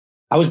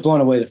I was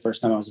blown away the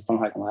first time I was at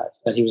Funnel Hacking Live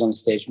that he was on the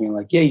stage being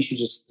like, yeah, you should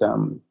just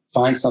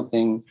find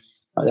something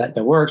that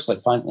works,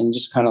 like find, and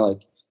just kind of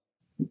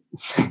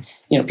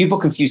like, people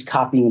confuse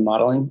copying and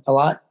modeling a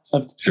lot.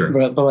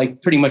 Sure. But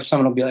like pretty much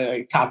someone will be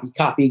like,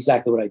 copy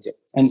exactly what I do.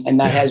 And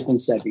that has been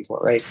said before,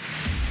 right?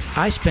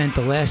 I spent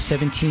the last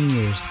 17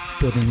 years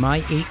building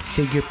my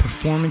 8-figure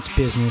performance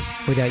business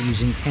without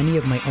using any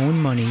of my own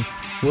money,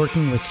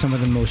 working with some of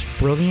the most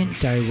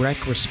brilliant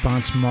direct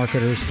response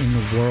marketers in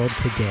the world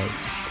today.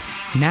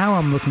 Now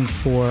I'm looking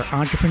for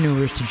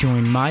entrepreneurs to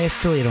join my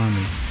affiliate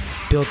army,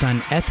 built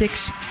on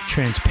ethics,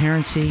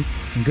 transparency,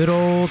 and good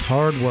old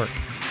hard work.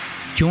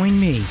 Join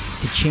me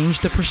to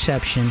change the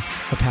perception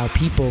of how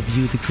people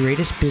view the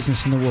greatest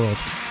business in the world,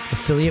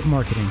 affiliate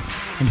marketing,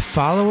 and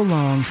follow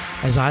along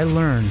as I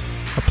learn,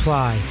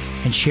 apply,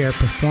 and share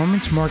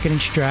performance marketing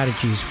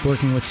strategies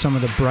working with some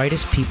of the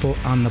brightest people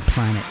on the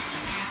planet.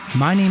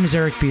 My name is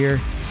Eric Beer,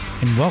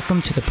 and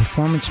welcome to the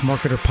Performance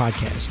Marketer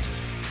Podcast.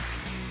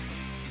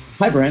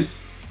 Hi, Brent.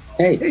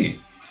 Hey.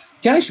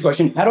 Can I ask you a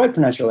question? How do I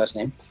pronounce your last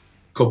name?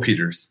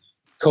 Kopeters.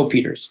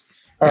 Kopeters.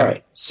 All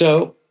right.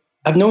 So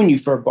I've known you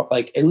for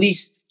like at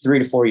least 3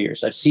 to 4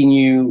 years. I've seen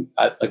you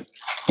like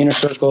Inner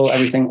Circle,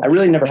 everything. I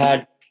really never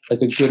had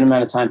like a good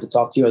amount of time to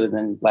talk to you other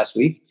than last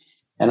week.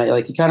 And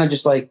I kind of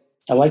just like,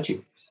 I liked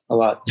you a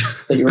lot.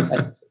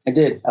 I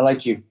did. I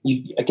liked you.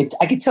 I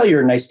could tell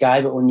you're a nice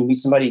guy, but when you meet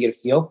somebody, you get a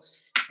feel.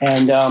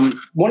 And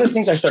one of the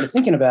things I started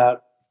thinking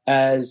about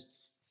as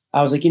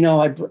I was like,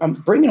 I'm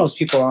bringing those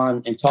people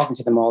on and talking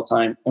to them all the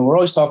time. And we're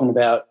always talking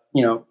about,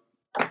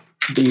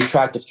 the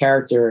attractive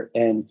character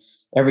and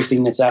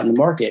everything that's out in the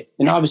market.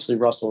 And obviously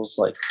Russell's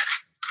like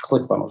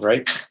ClickFunnels,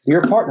 right? You're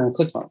a partner in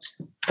ClickFunnels.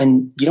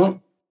 And you don't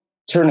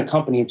turn a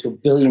company into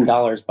 $1 billion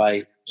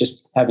by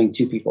just having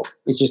 2 people.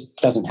 It just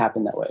doesn't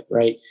happen that way,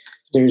 right?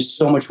 There's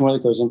so much more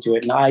that goes into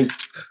it. And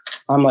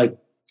I'm like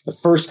the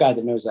first guy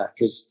that knows that,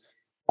 because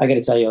I got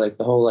to tell you, like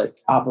the whole like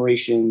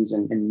operations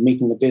and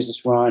making the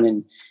business run,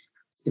 and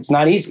it's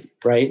not easy,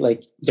 right?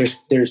 Like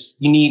there's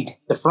you need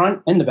the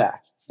front and the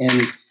back.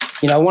 And,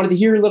 I wanted to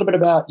hear a little bit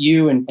about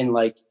you and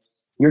like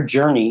your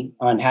journey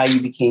on how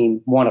you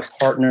became, 1, a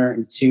partner,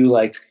 and 2,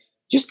 like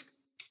just,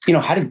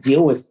 how to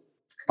deal with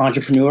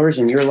entrepreneurs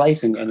in your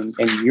life and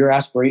your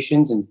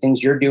aspirations and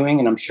things you're doing.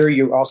 And I'm sure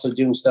you're also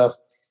doing stuff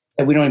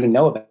that we don't even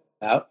know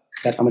about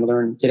that I'm going to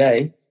learn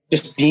today,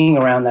 just being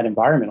around that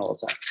environment all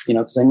the time,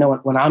 because I know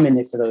when I'm in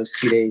it for those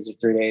 2 days or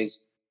 3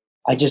 days,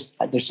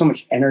 there's so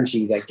much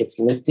energy that gets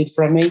lifted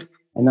from me.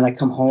 And then I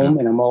come home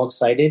and I'm all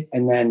excited.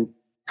 And then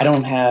I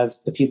don't have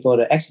the people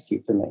to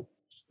execute for me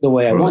the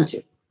way I want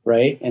to.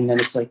 Right. And then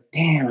it's like,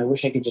 damn, I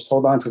wish I could just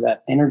hold on to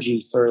that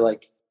energy for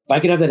like, if I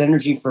could have that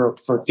energy for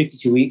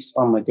 52 weeks,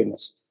 oh my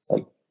goodness,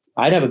 like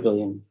I'd have $1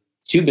 billion,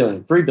 $2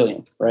 billion, $3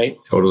 billion. Right.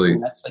 Totally.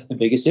 And that's like the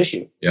biggest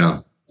issue.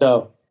 Yeah.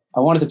 So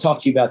I wanted to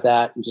talk to you about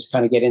that and just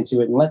kind of get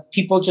into it and let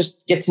people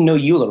just get to know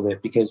you a little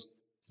bit, because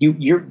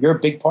you're a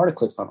big part of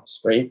ClickFunnels,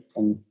 right?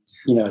 And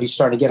he's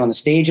starting to get on the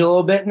stage a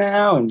little bit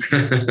now, and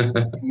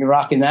you're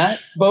rocking that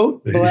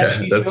boat the last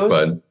few shows. That's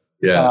fun.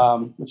 Yeah.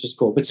 Which is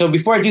cool. But so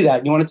before I do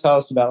that, you want to tell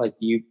us about like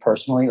you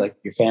personally, like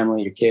your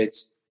family, your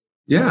kids?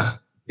 Yeah.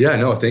 Yeah,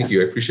 no, thank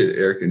you. I appreciate it,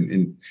 Eric.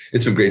 And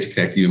it's been great to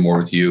connect even more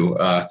with you.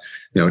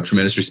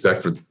 Tremendous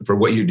respect for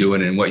what you're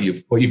doing and what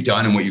you've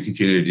done and what you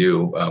continue to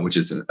do, which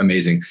is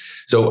amazing.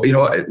 So,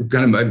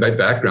 kind of my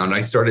background,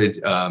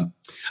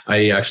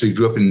 I actually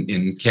grew up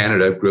in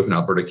Canada, grew up in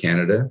Alberta,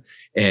 Canada.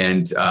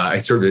 And I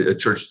served a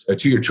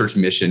 2-year church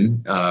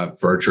mission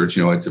for our church.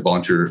 It's a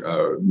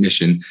volunteer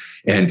mission.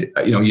 And,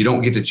 you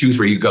don't get to choose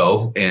where you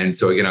go. And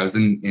so, again, I was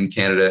in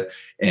Canada,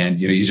 and,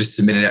 you just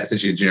submitted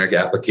essentially a generic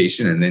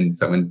application, and then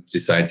someone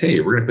decides,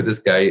 hey, we're going to put this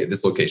guy at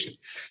this location.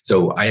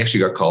 So I actually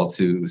got called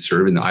to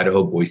serve in the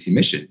Idaho Boise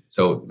mission.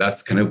 So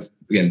that's kind of,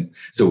 again,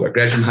 so I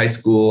graduated from high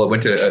school. I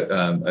went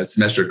to a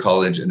semester of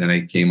college, and then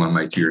I came on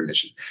my 2-year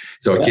mission.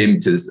 So I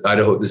came to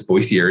this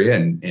Boise area,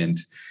 and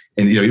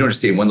you don't just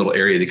stay in one little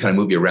area. They kind of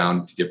move you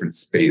around to different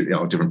space,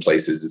 different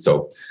places. And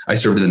so I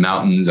served in the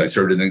mountains. I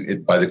served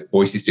by the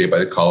Boise State, by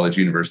the college,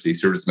 university,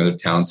 served in some other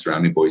towns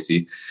surrounding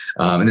Boise.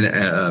 And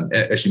then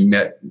actually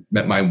met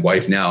my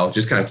wife now,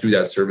 just kind of through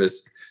that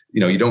service.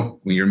 You don't,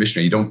 when you're a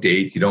missionary, you don't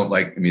date, you don't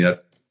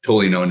that's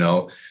totally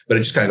no. But I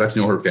just kind of got to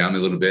know her family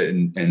a little bit,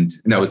 and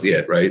that was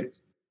it, right?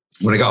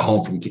 When I got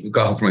home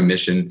from my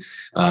mission,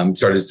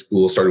 started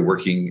school, started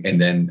working,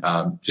 and then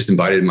just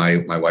invited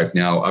my wife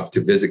now up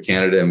to visit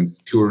Canada and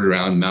toured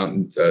around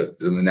mountains, the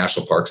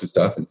national parks and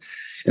stuff. And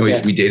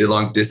anyways, we dated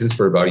long distance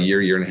for about a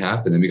year and a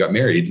half, and then we got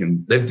married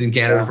and lived in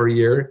Canada for a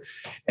year.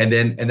 And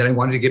then I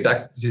wanted to get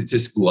back to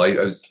school. I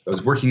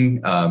was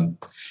working,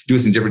 doing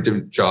some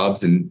different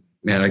jobs, and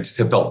man, I just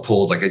have felt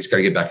pulled. Like I just got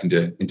to get back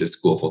into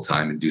school full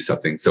time and do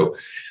something. So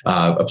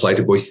applied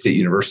to Boise State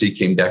University,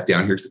 came back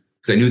down here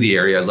because I knew the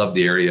area. I loved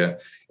the area.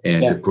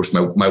 And of course,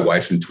 my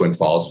wife's from Twin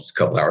Falls, which is a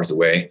couple hours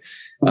away.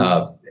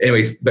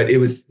 Anyways, but it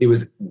was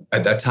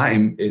at that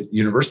time at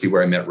university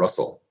where I met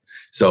Russell.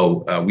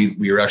 So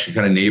we were actually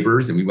kind of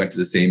neighbors, and we went to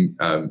the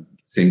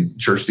same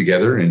church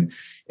together, and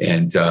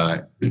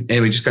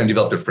we just kind of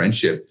developed a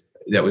friendship.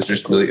 that was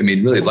just really, I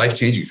mean, really life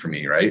changing for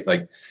me, right?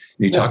 Like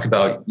you talk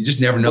about, you just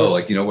never know,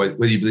 like, you know,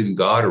 whether you believe in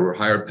God or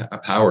higher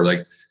power,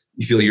 like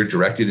you feel you're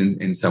directed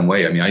in some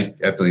way. I mean, I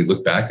definitely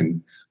look back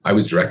and I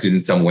was directed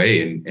in some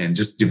way and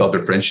just developed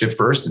a friendship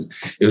first. And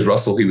it was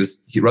Russell.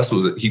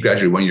 He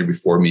graduated 1 year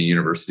before me,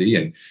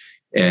 university,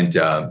 and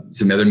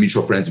some other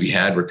mutual friends we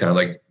had were kind of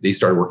like, they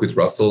started working with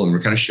Russell and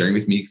were kind of sharing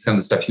with me some of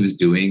the stuff he was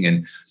doing.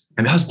 And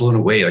I was blown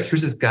away. Like,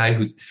 here's this guy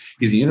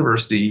he's a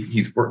university,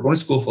 he's going to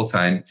school full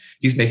time.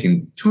 He's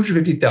making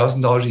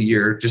 $250,000 a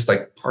year, just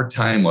like part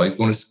time while he's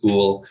going to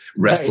school,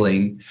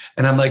 wrestling. Right.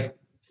 And I'm like,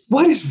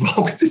 what is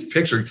wrong with this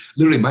picture?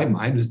 Literally, my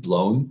mind was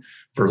blown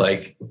for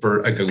like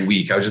a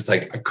week. I was just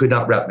like, I could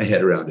not wrap my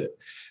head around it.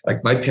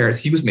 Like my parents,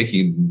 he was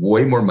making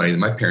way more money than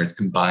my parents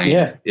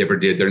combined ever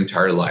did their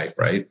entire life,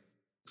 right?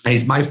 And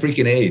he's my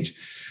freaking age.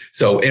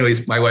 So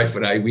anyways, my wife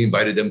and I, we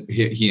invited them,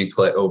 he and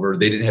Colette over.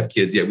 They didn't have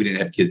kids yet. We didn't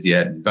have kids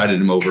yet.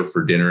 Invited him over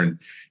for dinner and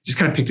just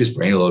kind of picked his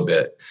brain a little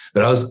bit.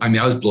 But I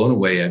was blown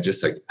away at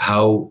just like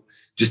how,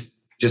 just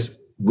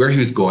where he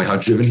was going, how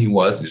driven he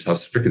was, and just how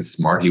freaking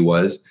smart he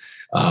was.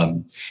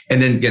 And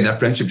then again, that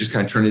friendship just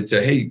kind of turned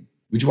into, hey,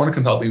 would you want to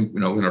come help me,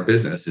 in our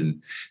business?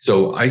 And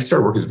so I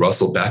started working with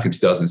Russell back in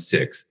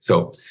 2006.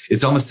 So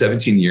it's almost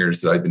 17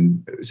 years that I've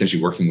been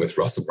essentially working with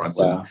Russell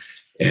Brunson. Wow.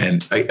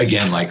 And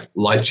again, like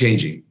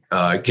life-changing.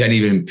 I can't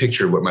even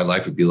picture what my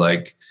life would be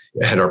like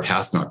had our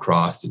paths not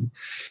crossed. And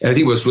I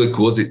think what's really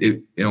cool is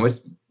he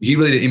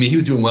really did, he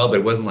was doing well, but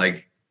it wasn't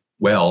like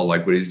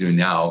what he's doing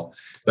now.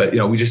 But,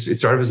 it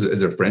started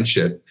as a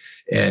friendship.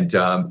 And,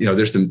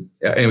 there's some,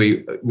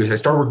 anyway, I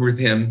started working with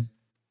him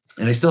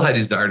and I still had a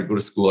desire to go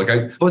to school. Like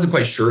I wasn't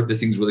quite sure if this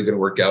thing's really going to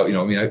work out.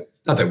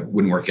 Not that it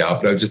wouldn't work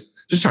out, but I was just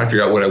trying to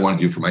figure out what I want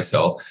to do for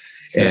myself.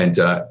 And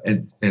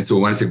so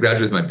when I to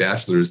graduate with my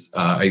bachelor's,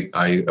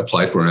 I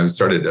applied for it and I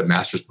started a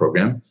master's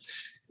program.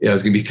 I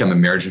was going to become a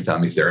marriage and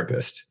family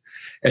therapist.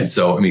 And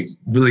so,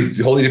 really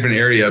totally different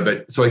area.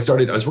 But so I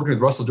was working with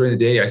Russell during the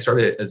day. I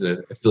started as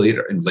an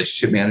affiliate and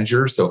relationship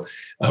manager. So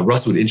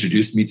Russell would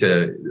introduce me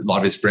to a lot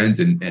of his friends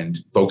and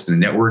folks in the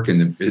network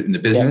and in the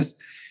business.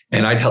 Yeah.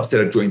 And I'd help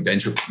set up joint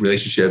venture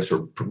relationships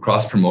or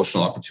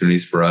cross-promotional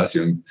opportunities for us.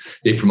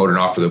 They promote an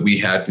offer that we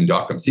had from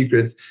 .com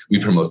Secrets. We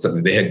promote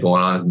something they had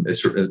going on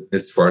as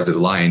far as it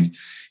aligned.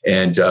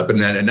 And but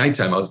then at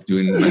nighttime, I was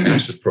doing my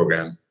master's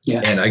program.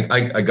 Yeah. And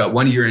I got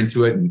 1 year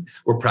into it, and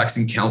we're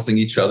practicing counseling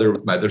each other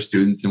with my other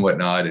students and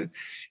whatnot.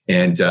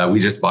 And we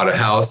just bought a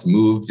house,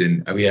 moved,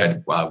 and we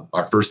had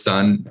our first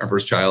son, our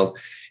first child.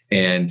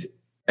 And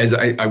as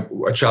I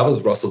traveled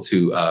with Russell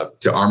to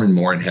Armand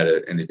Moore and had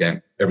an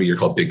event every year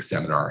called Big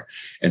Seminar.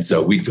 And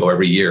so we'd go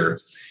every year.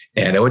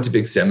 And I went to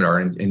Big Seminar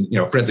and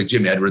friends like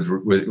Jim Edwards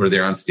were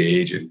there on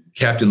stage, and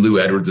Captain Lou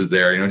Edwards was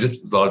there,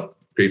 just a lot of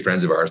great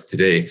friends of ours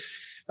today.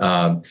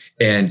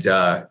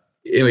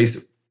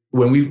 Anyways,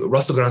 when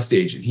Russell got on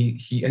stage, and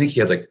I think he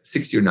had like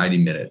 60 or 90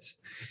 minutes.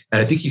 And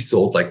I think he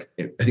sold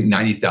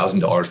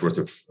 $90,000 worth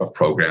of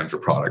programs or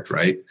product,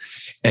 right?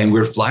 And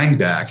we're flying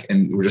back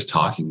and we're just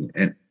talking.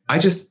 And I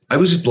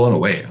was just blown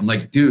away. I'm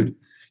like, dude,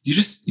 you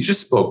just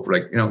spoke for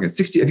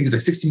 60, I think it was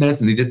like 60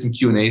 minutes, and they did some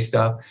Q&A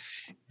stuff.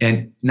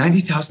 And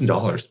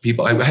 $90,000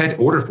 people, I had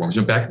order forms.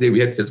 Back in the day, we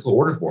had physical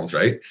order forms,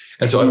 right?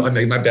 And so I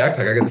made my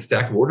backpack. I got a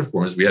stack of order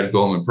forms. We had to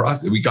go home and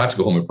process. We got to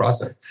go home and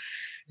process.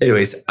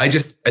 Anyways,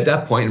 at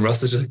that point, and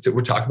Russell's just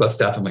we're talking about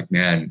stuff. I'm like,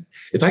 man,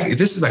 if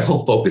this is my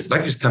whole focus, if I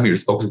could just come here to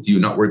focus with you,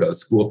 not worry about the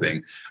school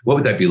thing, what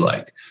would that be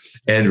like?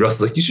 And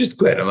Russell's like, you should just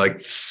quit. I'm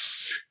like,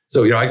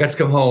 so, I got to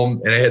come home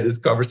and I had this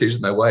conversation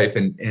with my wife.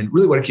 And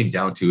really what it came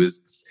down to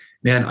is,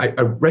 man, I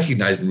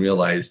recognized and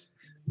realized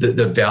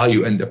the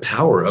value and the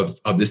power of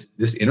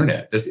this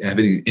internet,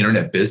 having an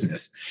internet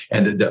business,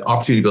 and the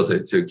opportunity to be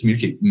able to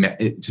communicate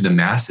to the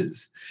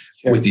masses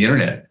with the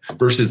internet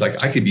versus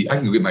like I can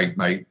go get my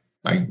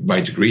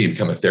degree and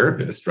become a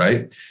therapist,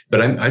 right?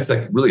 But it's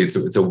like really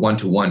it's a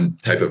one-to-one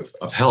type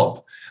of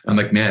help. I'm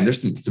like, man,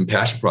 there's some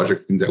passion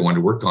projects, things I wanted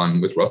to work on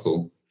with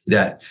Russell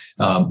that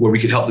where we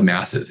could help the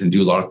masses and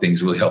do a lot of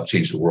things, really help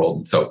change the world.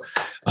 And so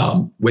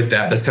with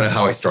that's kind of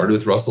how I started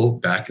with Russell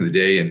back in the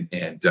day. And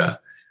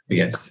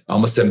again,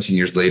 almost 17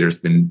 years later, it's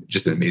been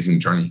just an amazing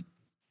journey.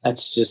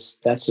 That's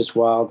just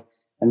wild.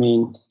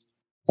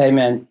 Hey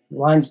man,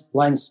 lines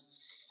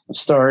of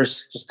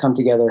stars just come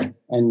together.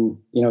 And,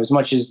 as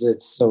much as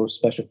it's so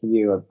special for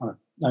you,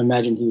 I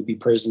imagine he would be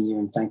praising you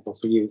and thankful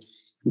for you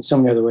in so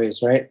many other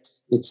ways, right?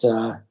 It's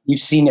you've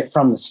seen it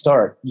from the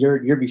start.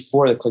 You're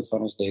before the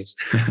ClickFunnels days.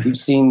 You've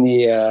seen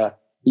the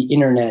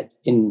internet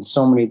in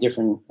so many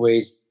different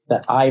ways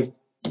that I've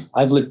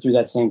lived through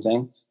that same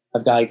thing.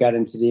 I got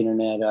into the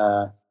internet.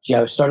 I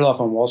started off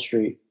on Wall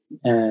Street,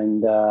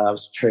 and I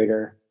was a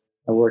trader.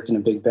 I worked in a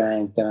big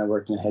bank, then I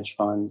worked in a hedge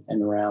fund,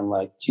 and around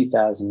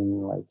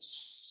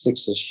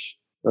 2006-ish,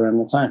 around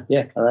the time.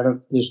 Yeah,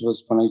 this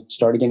was when I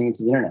started getting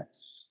into the internet,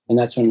 and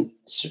that's when,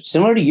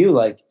 similar to you,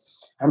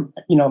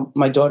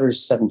 my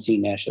daughter's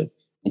 17, Ashley,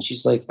 and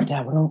she's like,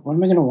 Dad, what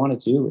am I going to want to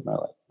do with my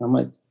life? And I'm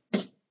like,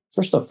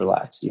 first off,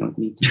 relax. You don't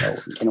need to know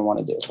what you're going to want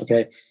to do.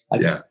 Okay.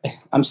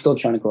 I'm still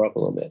trying to grow up a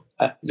little bit.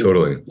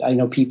 Totally. I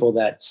know people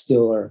that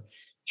still are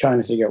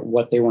trying to figure out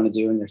what they want to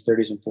do in their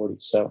 30s and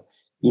 40s. So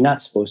you're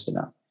not supposed to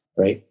know.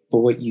 Right. But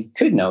what you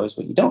could know is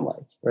what you don't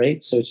like.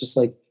 Right. So it's just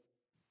like,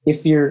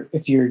 if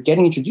you're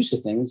getting introduced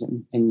to things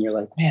and you're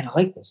like, man, I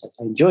like this.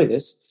 I enjoy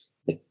this.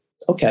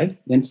 Okay,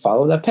 then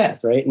follow that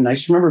path, right? And I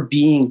just remember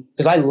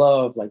because I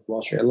love like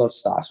Wall Street, I love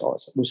stocks, all that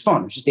stuff. It was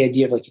fun. It was just the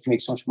idea of like you can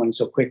make so much money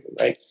so quickly,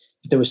 right?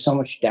 But there was so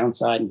much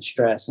downside and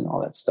stress and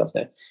all that stuff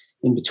that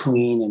in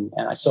between. And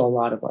I saw a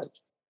lot of like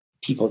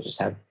people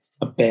just have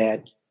a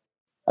bad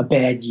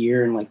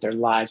year and like their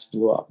lives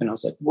blew up. And I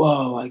was like,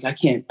 whoa, like I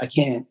can't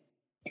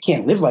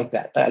live like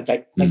that.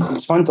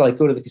 It's fun to like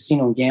go to the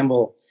casino and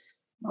gamble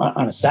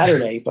on a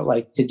Saturday, but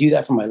like to do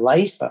that for my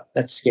life,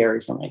 that's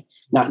scary for me,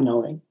 not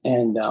knowing.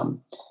 And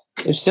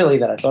it's silly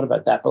that I thought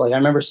about that, but like I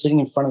remember sitting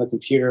in front of the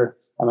computer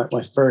at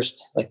my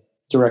first like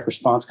direct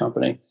response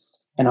company,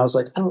 and I was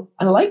like,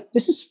 I like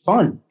this is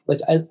fun. Like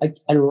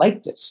I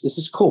like this. This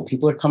is cool.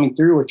 People are coming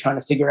through. We're trying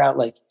to figure out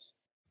like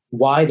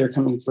why they're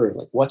coming through.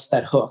 Like what's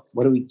that hook?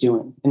 What are we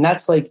doing? And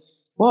that's like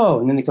whoa.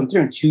 And then they come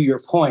through. And to your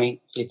point,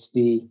 it's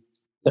the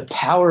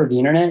power of the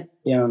internet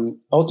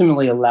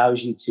ultimately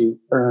allows you to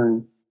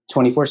earn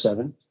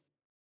 24/7,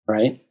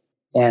 right?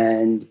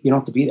 And you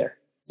don't have to be there.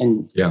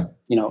 And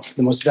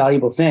the most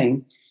valuable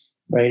thing,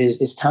 right,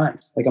 is time.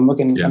 Like I'm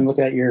looking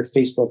at your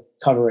Facebook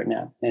cover right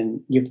now,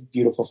 and you have a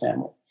beautiful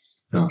family.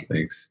 Oh,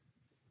 thanks.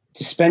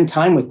 To spend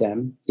time with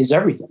them is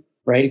everything,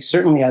 right?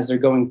 Certainly as they're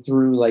going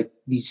through like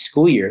these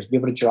school years, be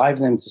able to drive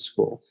them to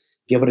school,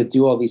 be able to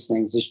do all these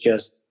things is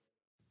just,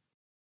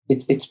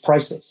 it's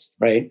priceless,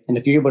 right? And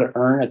if you're able to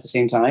earn at the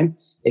same time,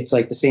 it's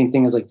like the same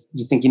thing as like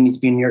you think you need to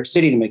be in New York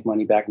City to make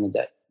money back in the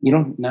day. You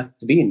don't have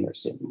to be in New York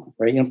City anymore,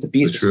 right? You don't have to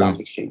be at the stock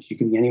exchange. You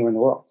can be anywhere in the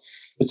world.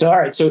 But so, all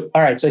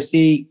right. So I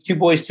see 2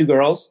 boys, 2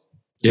 girls,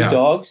 2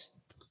 dogs,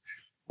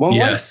 1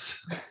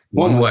 wife.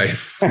 One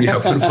wife. Yeah,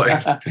 one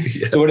wife.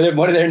 Yeah. So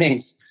what are their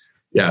names?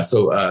 Yeah.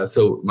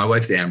 So my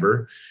wife's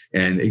Amber,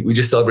 and we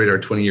just celebrated our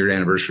 20-year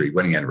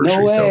wedding anniversary.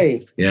 No way.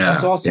 So, yeah.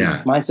 That's awesome.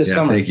 Yeah. Mine's this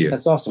summer. Thank you.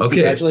 That's awesome. Okay.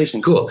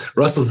 Congratulations. Cool.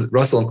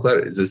 Russell and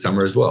Colette is this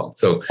summer as well.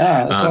 So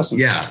that's awesome.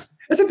 Yeah.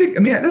 That's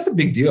a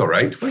big deal,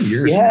 right? 20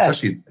 years,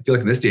 especially I feel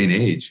like in this day and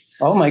age.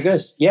 Oh my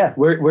goodness. Yeah.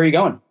 Where are you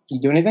going? You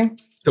do anything?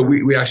 So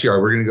we actually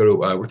are. We're going to go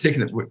to.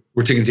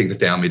 We're taking to take the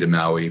family to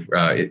Maui,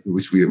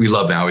 which we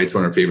love Maui. It's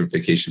one of our favorite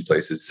vacation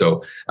places.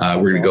 So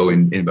we're going to go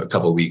in a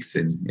couple of weeks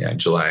in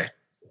July.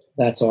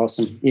 That's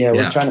awesome. Yeah,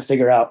 we're trying to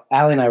figure out.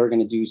 Allie and I were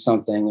going to do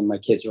something, and my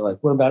kids were like,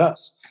 "What about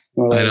us?"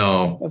 And we're like, I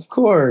know. Of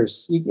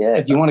course. Yeah,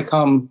 if you want to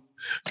come,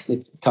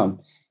 come.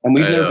 And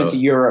we've never been to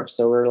Europe,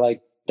 so we're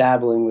like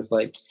dabbling with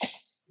like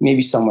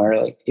maybe somewhere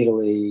like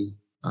Italy,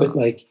 but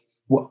like.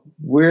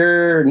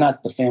 We're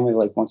not the family that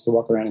like wants to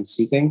walk around and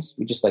see things.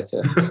 We just like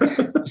to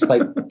just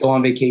like go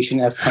on vacation,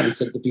 have fun, and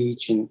sit at the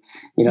beach, and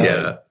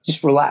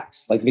just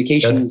relax. Like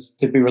vacations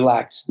to be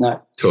relaxed,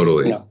 not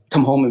totally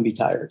come home and be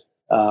tired.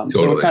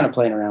 So we're kind of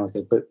playing around with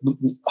it. But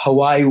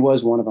Hawaii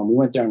was one of them. We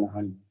went there on the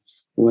honeymoon.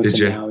 We went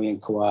to Maui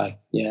and Kauai.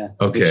 Yeah.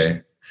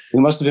 Okay. We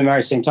must have been married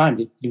at the same time.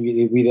 Did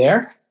we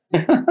there?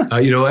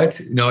 You know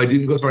what? No, I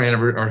didn't go for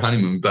our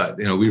honeymoon, but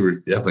we were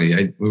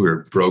definitely we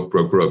were broke.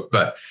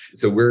 But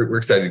so we're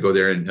excited to go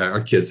there, and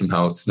our kids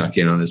somehow snuck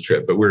in on this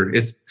trip. But we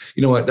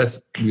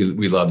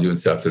love doing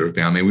stuff with our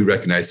family. We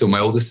recognize. So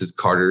my oldest is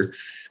Carter,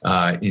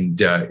 and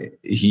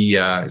he's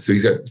got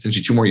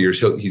essentially 2 more years.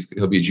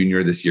 He'll be a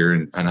junior this year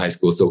in high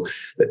school. So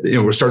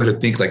we're starting to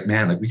think like,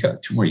 man, like we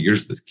got 2 more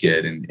years with this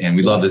kid, and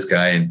we love this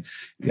guy, and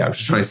we're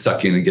just trying to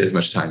suck in and get as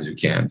much time as we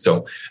can.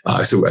 So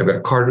I've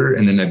got Carter,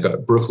 and then I've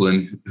got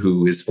Brooklyn,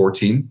 who is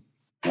 14.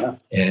 Wow.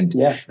 And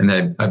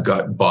then I've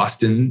got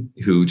Boston,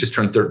 who just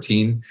turned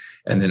 13.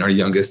 And then our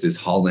youngest is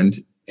Holland,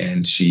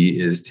 and she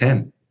is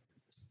 10.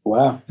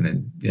 Wow.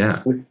 And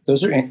then,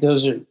 those are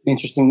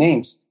interesting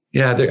names.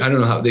 Yeah. I don't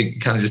know how they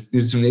kind of just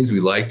did some names we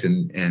liked.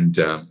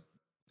 So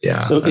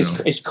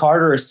is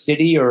Carter a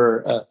city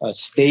or a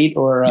state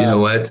or? You know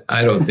what?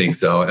 I don't think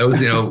so. It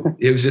was,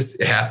 it was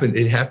just, it happened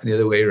the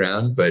other way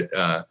around, but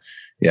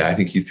I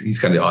think he's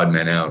kind of the odd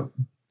man out.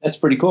 That's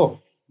pretty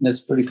cool.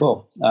 Thanks.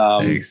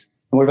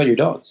 And what about your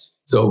dogs?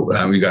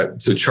 So we got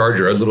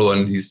Charger, our little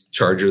one. He's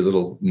Charger, a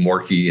little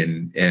Morky,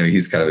 and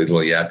he's kind of a little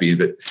yappy.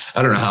 But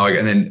I don't know how.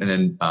 And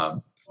then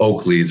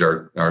Oakley's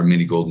our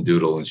mini golden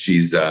doodle, and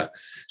she's a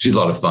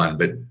lot of fun.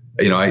 But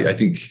I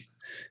think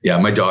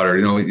my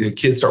daughter. The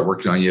kids start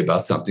working on you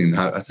about something.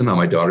 Somehow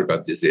my daughter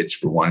got this itch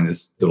for wanting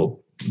this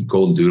little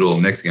golden doodle.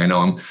 And next thing I know,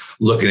 I'm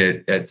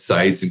looking at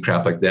sites and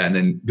crap like that. And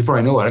then before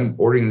I know it, I'm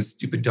ordering this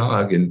stupid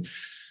dog. And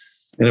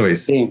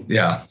anyways, same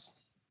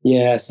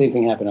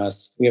thing happened to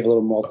us. We have a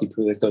little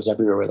Maltipoo that goes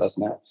everywhere with us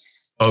now.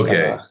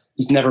 Okay.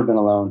 He's never been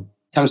alone.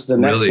 Comes to the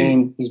Mets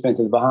game. He's been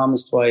to the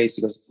Bahamas twice.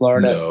 He goes to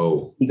Florida.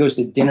 No. He goes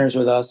to dinners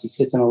with us. He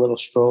sits in a little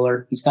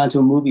stroller. He's gone to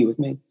a movie with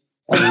me.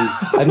 I mean,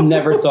 I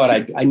never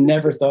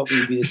thought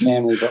we'd be this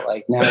family, but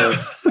like now,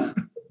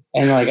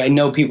 and like I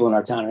know people in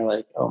our town are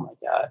like, oh my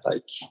God,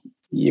 like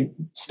you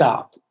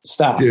stop.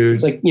 Dude.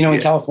 It's like,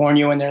 in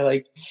California when they're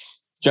like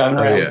driving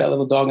around with that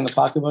little dog in the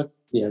pocketbook.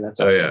 Yeah, that's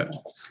yeah.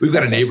 We've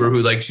got a neighbor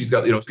who she's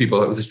got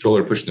people with a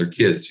stroller pushing their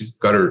kids. She's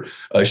got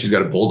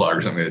a bulldog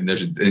or something,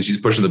 and she's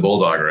pushing the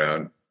bulldog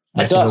around.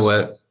 That's us.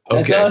 Okay,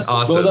 that's us.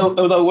 Awesome.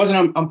 Although it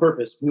wasn't on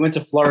purpose. We went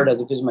to Florida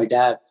to visit my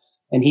dad,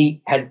 and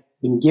he had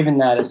been given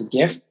that as a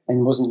gift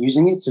and wasn't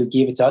using it, so he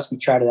gave it to us. We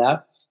tried it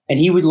out, and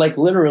he would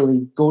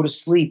literally go to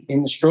sleep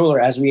in the stroller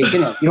as we ate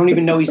dinner. You don't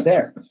even know he's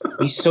there.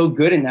 He's so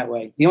good in that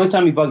way. The only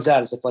time he bugs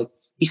out is if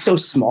he's so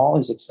small.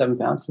 He's 7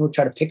 pounds. People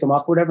try to pick him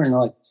up, or whatever, and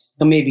they're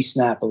he'll maybe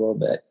snap a little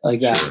bit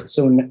like that. Sure.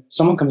 So when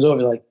someone comes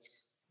over,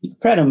 you can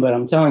pet him, but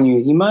I'm telling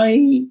you, he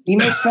might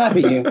snap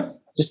at you.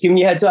 Just giving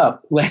you a heads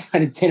up. Last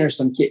night at dinner,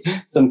 some kid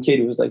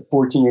who was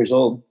 14 years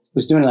old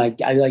was doing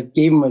it. I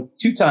gave him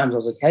 2 times. I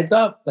was like, heads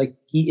up.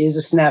 He is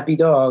a snappy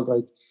dog.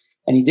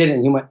 And he did it.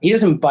 And he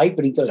doesn't bite,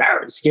 but he goes,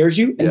 it scares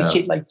you. And the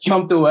kid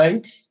jumped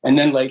away. And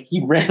then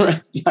he ran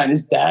right behind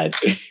his dad.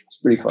 It's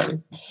pretty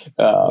funny.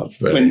 That's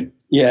funny.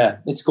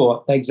 It's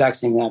cool. The exact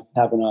same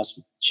happened to us.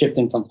 Shipped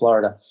in from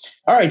Florida.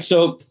 All right.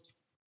 So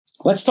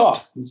let's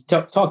talk.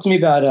 Talk to me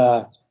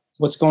about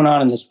what's going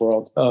on in this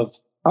world of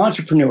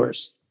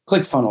entrepreneurs,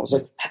 ClickFunnels.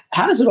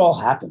 How does it all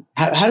happen?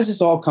 How does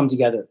this all come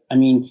together? I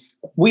mean,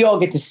 we all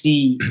get to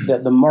see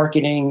the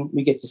marketing.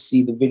 We get to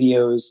see the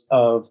videos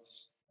of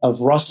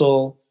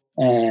Russell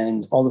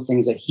and all the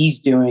things that he's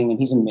doing. And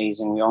he's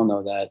amazing. We all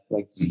know that.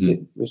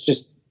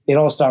 It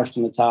all starts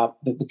from the top.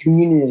 The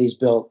community that he's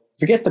built,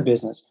 forget the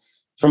business.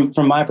 From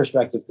my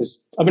perspective, because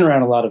I've been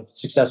around a lot of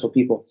successful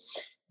people,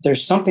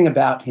 there's something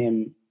about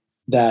him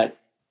that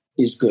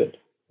is good,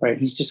 right?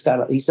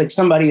 He's like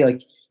somebody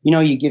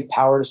you give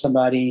power to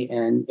somebody,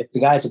 and if the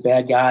guy's a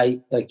bad guy,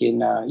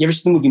 you ever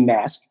see the movie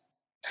Mask?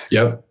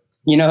 Yep.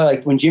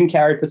 When Jim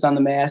Carrey puts on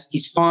the mask,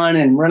 he's fun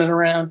and running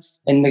around,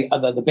 and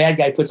the bad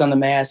guy puts on the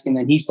mask, and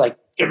then he's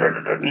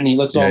and he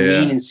looks all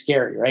mean and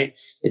scary, right?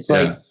 It's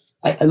I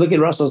look at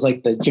Russell as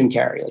the Jim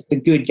Carrey, the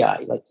good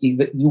guy.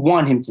 You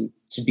want him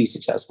to be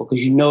successful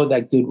because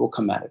that good will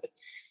come out of it.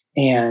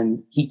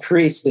 And he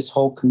creates this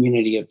whole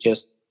community of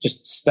just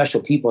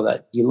special people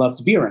that you love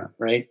to be around,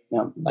 right?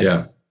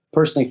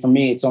 Personally, for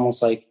me, it's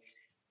almost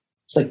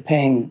it's like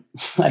paying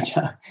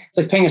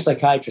a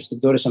psychiatrist to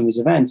go to some of these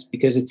events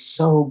because it's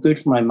so good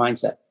for my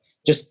mindset.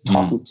 Just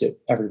talking to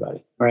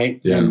everybody,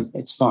 right? Yeah. And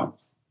it's fun.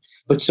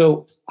 But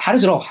so how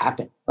does it all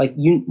happen?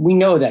 We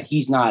know that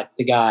he's not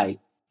the guy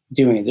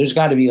doing it. There's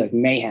got to be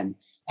mayhem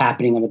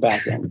happening on the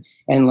back end.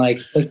 And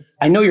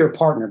I know you're a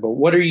partner, but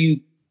what are you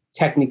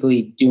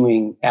technically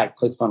doing at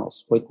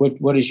ClickFunnels?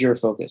 What is your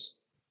focus?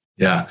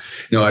 Yeah,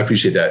 no, I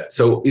appreciate that.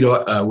 So,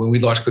 when we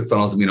launched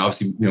ClickFunnels,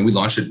 obviously, we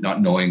launched it not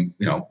knowing,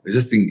 is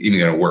this thing even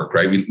going to work,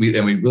 right? We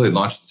really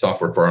launched the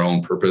software for our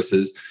own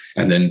purposes.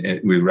 And then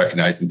we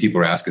recognized, and people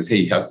were asking us,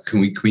 hey, how can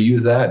we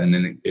use that? And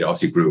then it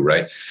obviously grew,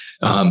 right?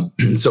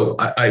 So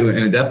and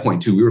at that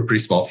point too, we were a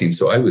pretty small team.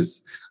 So I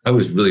was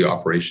really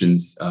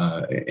operations,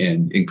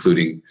 and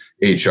including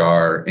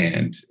HR,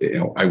 and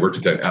I worked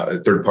with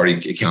a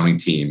third-party accounting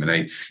team, and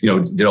I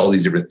did all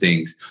these different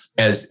things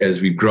as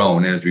we've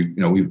grown, and as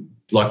we've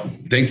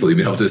thankfully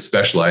been able to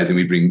specialize, and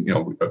we bring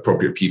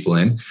appropriate people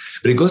in.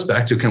 But it goes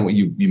back to kind of what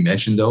you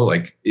mentioned though,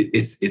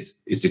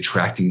 it's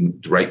attracting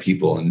the right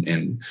people,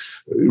 and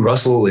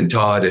Russell and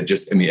Todd had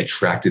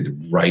attracted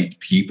the right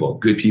people,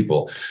 good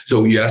people.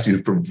 So you asked me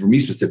for me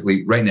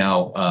specifically right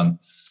now.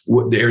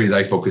 What the area that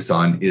I focus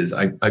on is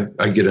I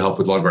get to help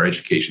with a lot of our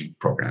education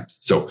programs.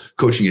 So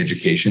coaching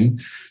education.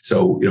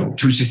 So,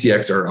 True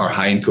CCX, our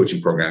high-end coaching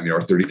program,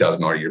 our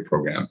 $30,000 a year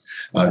program.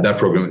 That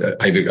program,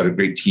 I've got a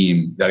great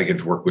team that I get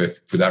to work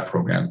with for that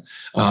program.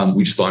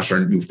 We just launched our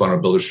new Funnel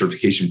Builder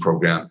certification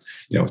program.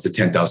 It's a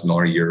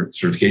 $10,000 a year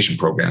certification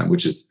program,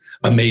 which is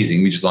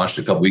amazing. We just launched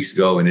it a couple weeks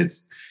ago, and it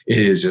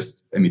is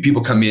just,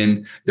 people come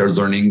in, they're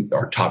learning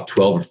our top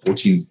 12 or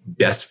 14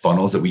 best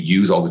funnels that we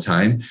use all the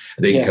time.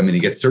 They can come in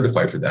and get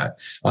certified for that.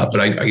 But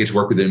I get to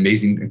work with an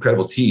amazing,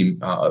 incredible team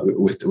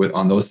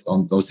on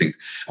those things.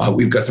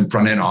 We've got some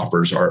front end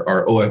offers,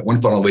 our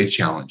One Funnel Away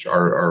challenge,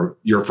 our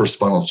Your First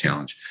Funnel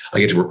challenge. I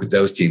get to work with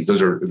those teams.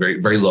 Those are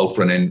very, very low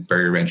front end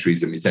barrier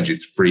entries. essentially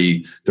it's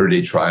free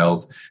 30-day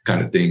trials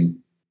kind of thing,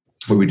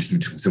 where we just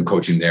do some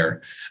coaching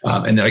there.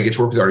 And then I get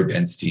to work with our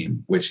events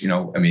team, which,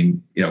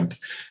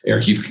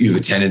 Eric, you've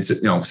attended,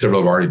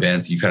 several of our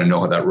events. You kind of know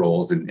how that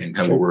rolls and kind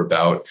of what we're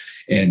about.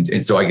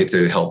 And so I get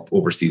to help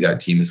oversee that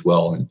team as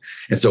well. And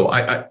so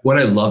what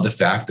I love the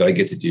fact that I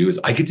get to do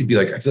is I get to be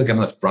I feel like I'm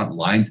on the front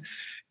lines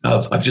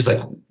of just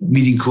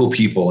meeting cool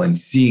people and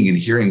seeing and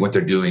hearing what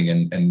they're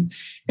doing.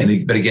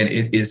 But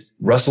again,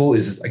 Russell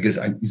is, I guess,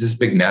 he's this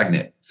big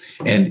magnet.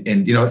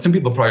 And some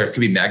people probably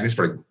could be magnets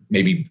for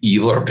maybe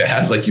evil or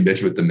bad, like you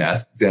mentioned with the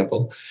mask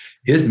example.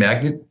 His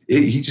magnet,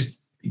 he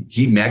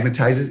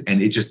magnetizes,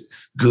 and it just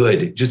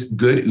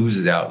good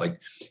oozes out.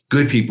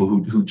 Good people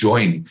who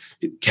join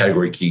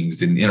Category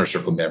Kings and Inner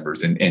Circle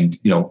members, and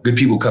good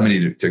people coming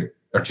into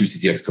our True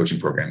CCX coaching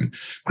program, and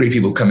great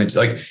people come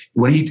into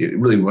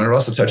when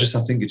Russell touches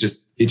something, it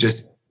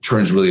just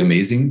turns really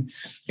amazing.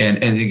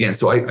 And again,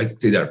 so I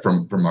say that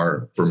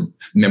from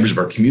members of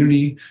our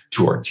community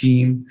to our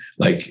team,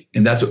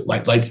 and that's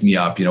what lights me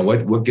up.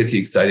 What gets you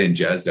excited and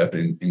jazzed up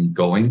and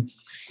going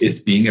is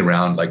being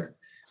around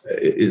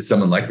is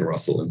someone like a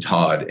Russell and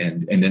Todd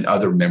and then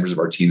other members of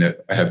our team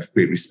that I have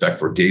great respect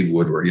for. Dave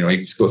Woodward, you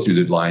just go through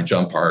the line,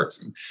 John Parks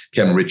and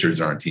Kevin Richards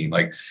on our team.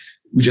 I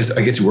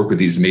get to work with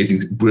these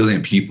amazing,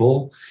 brilliant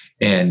people.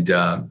 And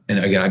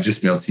again, I've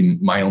just been able to see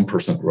my own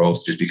personal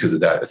growth just because of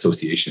that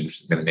association, which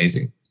has been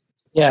amazing.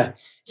 Yeah.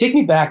 Take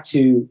me back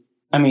to,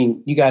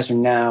 you guys are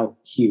now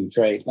huge,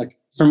 right?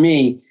 For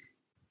me,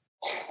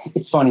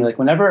 it's funny.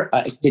 Whenever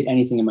I did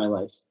anything in my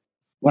life,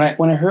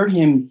 when I heard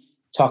him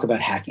talk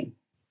about hacking,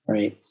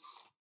 right?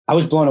 I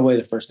was blown away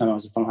the first time I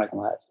was at Funnel Hacking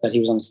Live, that he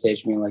was on the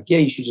stage being like, yeah,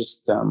 you should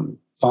just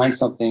find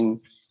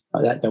something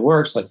that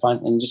works,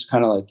 and just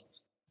kind of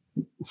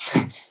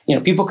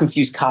people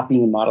confuse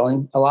copying and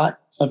modeling a lot.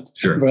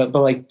 Sure.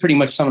 But pretty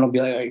much someone will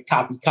be like,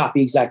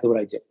 copy exactly what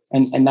I do.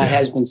 And that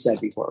has been said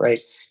before, right?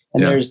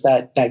 And there's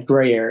that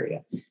gray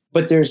area.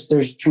 But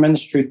there's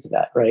tremendous truth to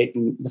that, right?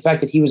 And the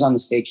fact that he was on the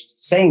stage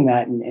saying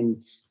that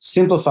and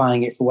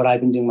simplifying it for what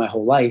I've been doing my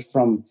whole life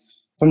from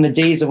the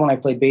days of when I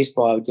played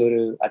baseball,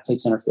 I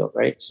played center field,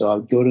 right? So I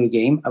would go to a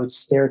game, I would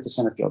stare at the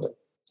center fielder.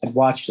 I'd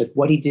watch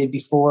what he did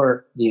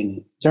before the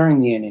inning,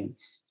 during the inning,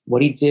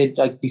 what he did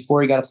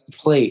before he got up to the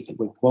plate,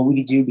 what would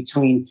he do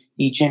between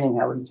each inning,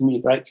 how would he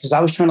communicate, right? Because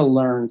I was trying to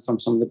learn from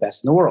some of the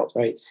best in the world,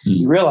 right?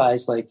 Mm-hmm. You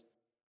realize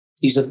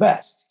these are the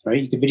best,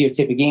 right? You could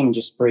videotape a game and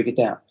just break it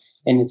down.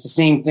 And it's the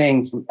same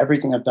thing from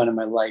everything I've done in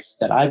my life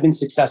that I've been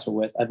successful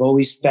with. I've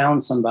always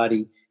found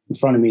somebody in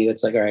front of me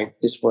that's like, all right,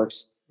 this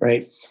works,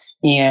 right?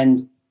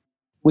 And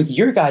with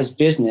your guys'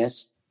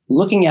 business,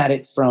 looking at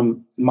it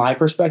from my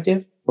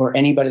perspective or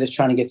anybody that's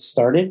trying to get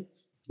started,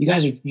 you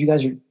guys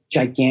are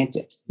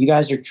gigantic. You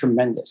guys are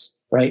tremendous,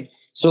 right?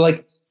 So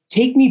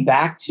take me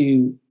back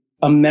to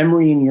a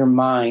memory in your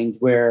mind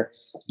where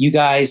you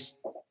guys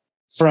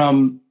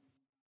from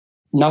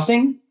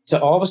nothing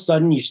to all of a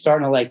sudden you're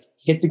starting to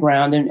hit the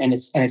ground and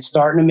it's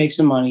starting to make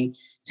some money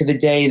to the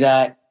day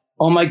that,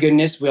 oh my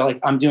goodness,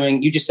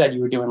 you just said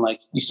you were doing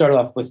you started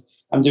off with,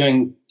 I'm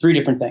doing 3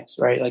 different things,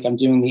 right? I'm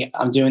doing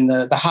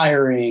the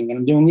hiring and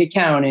I'm doing the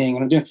accounting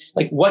and I'm doing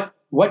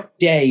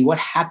what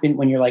happened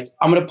when you're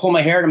I'm going to pull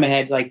my hair out of my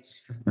head.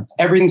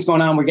 Everything's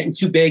going on. We're getting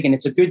too big and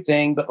it's a good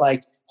thing, but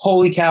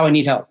holy cow, I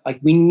need help.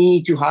 We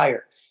need to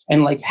hire.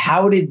 And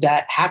how did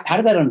that happen? How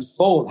did that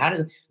unfold?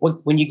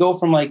 When you go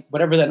from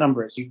whatever that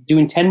number is, you're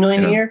doing 10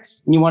 million a year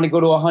and you want to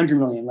go to 100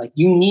 million,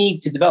 you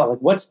need to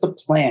develop, what's the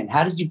plan?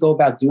 How did you go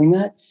about doing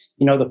that?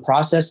 The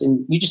process.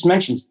 And you just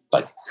mentioned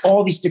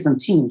all these different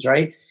teams,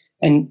 right?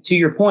 And to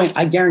your point,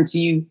 I guarantee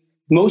you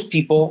most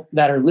people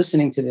that are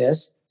listening to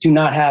this do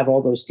not have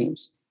all those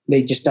teams.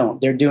 They just don't.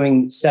 They're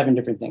doing 7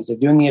 different things. They're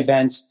doing the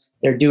events.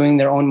 They're doing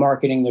their own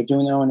marketing. They're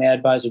doing their own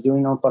ad buys. They're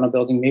doing their own funnel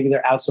building. Maybe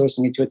they're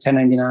outsourcing it to a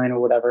 1099 or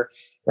whatever,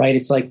 right?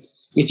 It's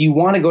if you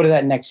want to go to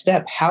that next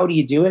step, how do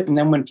you do it? And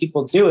then when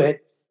people do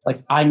it,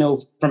 I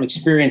know from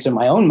experience in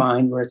my own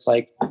mind where it's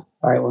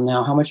all right, well,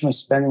 now how much am I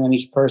spending on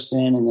each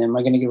person? And then am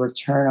I going to get a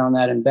return on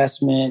that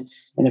investment?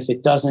 And if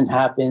it doesn't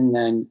happen,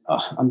 then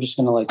I'm just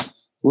going to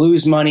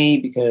lose money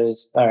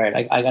because, all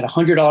right, I got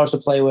 $100 to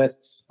play with.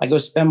 I go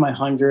spend my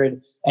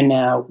 100 and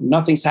now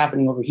nothing's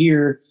happening over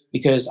here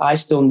because I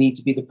still need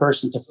to be the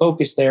person to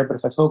focus there. But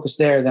if I focus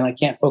there, then I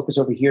can't focus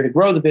over here to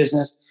grow the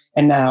business.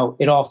 And now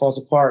it all falls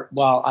apart.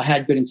 While I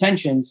had good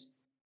intentions,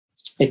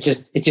 it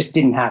just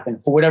didn't happen.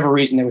 For whatever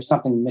reason, there was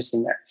something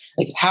missing there.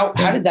 How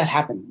did that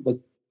happen?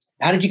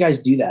 How did you guys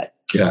do that?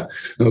 Yeah,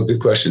 no, good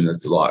question.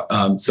 That's a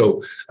lot.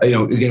 So,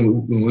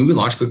 again, when we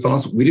launched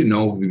ClickFunnels, we didn't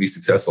know we'd be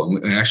successful.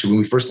 And actually,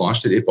 when we first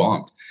launched it, it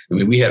bombed.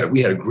 We had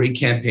a great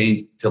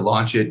campaign to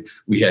launch it.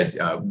 We had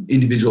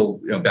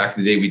individual, back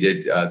in the day, we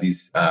did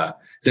these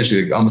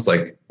essentially almost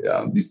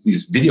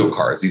these video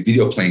cards, these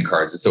video playing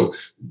cards. And so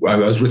I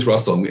was with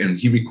Russell and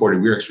he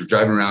recorded, we were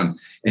driving around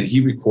and he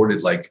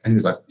recorded I think it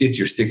was about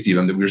 50 or 60 of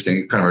them that we were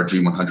saying kind of our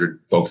Dream 100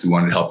 folks who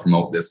wanted to help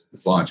promote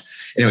this launch.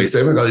 Anyway, so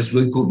everyone got these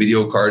really cool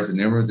video cards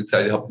and everyone's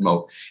excited to help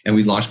promote. And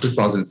we launched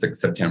ClickFunnels in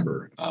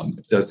September.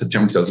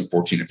 September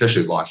 2014,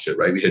 officially launched it,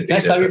 right? We had Can I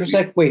stop you for a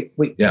sec? Wait.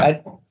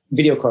 Yeah.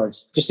 Video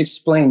cards. Just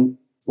explain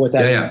what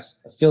that is.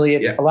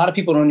 Affiliates. Yeah. A lot of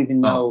people don't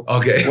even know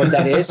what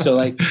that is.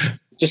 So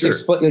just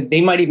explain.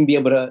 They might even be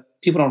able to,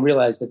 people don't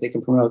realize that they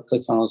can promote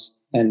ClickFunnels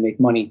and make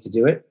money to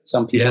do it.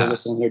 Some people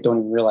listening here don't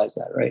even realize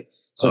that, right?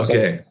 So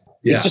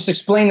just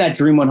explain that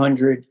Dream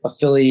 100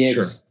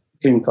 affiliates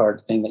dream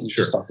card thing that you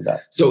just talked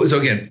about. So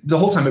again, the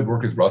whole time I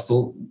worked with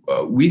Russell,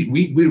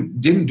 we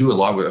didn't do a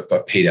lot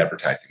of paid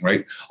advertising,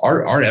 right?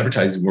 Our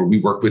advertising where we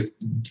work with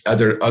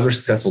other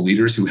successful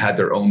leaders who had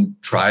their own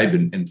tribe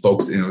and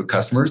folks,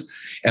 customers,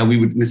 and we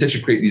would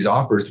essentially create these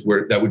offers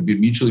where that would be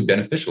mutually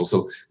beneficial.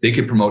 So they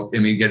could promote.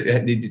 It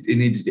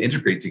needed to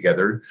integrate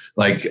together,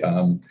 but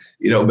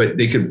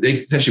they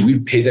essentially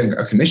we'd pay them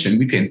a commission.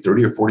 We pay them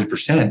 30 or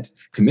 40%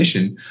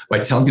 commission by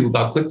telling people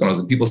about ClickFunnels,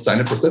 and people sign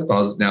up for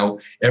ClickFunnels now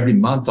every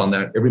month on on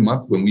that every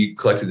month when we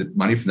collected the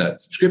money from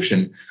that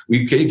subscription,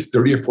 we gave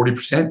 30 or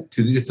 40%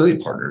 to these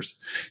affiliate partners.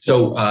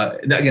 So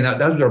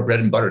that was our bread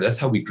and butter. That's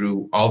how we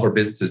grew all of our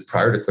businesses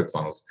prior to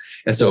ClickFunnels.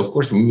 And so, of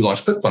course, when we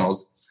launched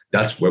ClickFunnels,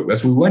 that's what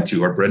we went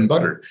to, our bread and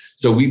butter.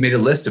 So we made a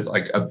list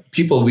of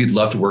people we'd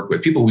love to work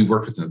with, people we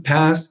worked with in the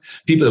past,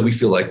 people that we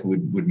feel like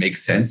would make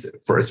sense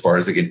for as far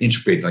as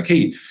integrating. Like,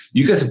 hey,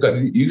 you've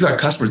got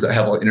customers that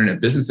have all internet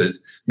businesses.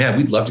 Man,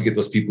 we'd love to get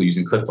those people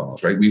using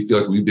ClickFunnels, right? We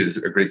feel like we'd be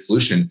a great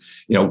solution.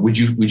 Would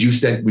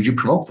you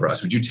promote for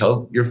us? Would you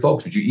tell your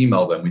folks? Would you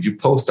email them? Would you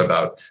post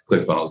about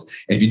ClickFunnels?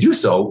 And if you do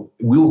so,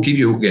 we will give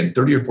you, again,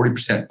 30 or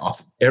 40%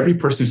 off every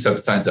person who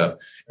signs up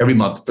every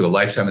month for the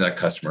lifetime of that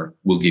customer.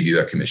 We'll give you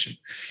that commission.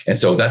 And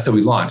so that's how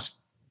we launched.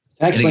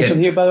 Can I explain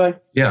something here, by the way?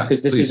 Yeah.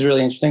 Because this is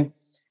really interesting.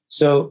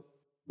 So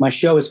my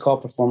show is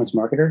called Performance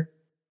Marketer,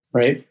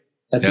 right?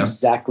 That's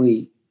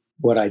exactly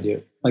what I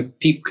do.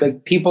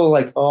 People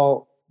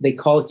they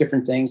call it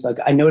different things. Like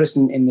I noticed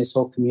in this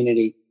whole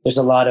community, there's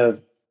a lot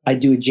of, I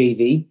do a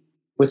JV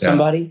with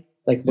somebody,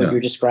 like what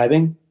you're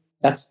describing.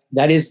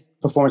 That is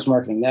performance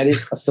marketing. That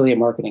is affiliate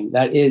marketing.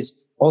 That is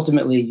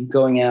ultimately you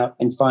going out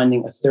and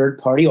finding a third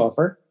party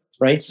offer,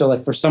 right? So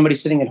like for somebody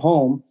sitting at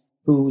home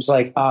who's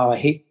like, oh, I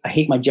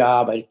hate my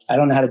job. I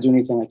don't know how to do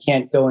anything. I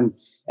can't go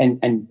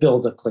and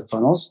build a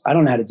ClickFunnels. I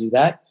don't know how to do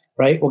that,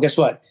 right? Well, guess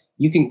what?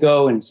 You can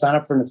go and sign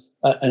up for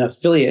an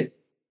affiliate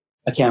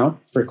account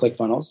for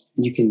ClickFunnels.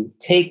 You can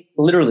take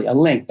literally a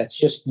link that's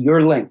just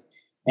your link,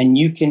 and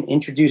you can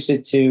introduce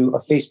it to a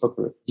Facebook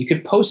group. You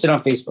could post it on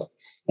Facebook.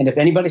 And if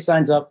anybody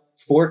signs up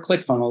for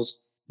ClickFunnels,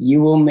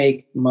 you will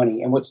make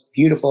money. And what's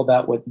beautiful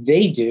about what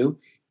they do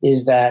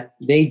is that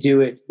they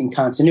do it in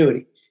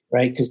continuity,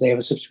 right? Because they have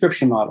a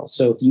subscription model.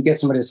 So if you get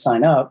somebody to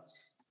sign up,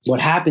 what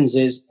happens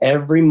is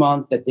every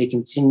month that they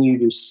continue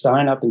to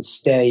sign up and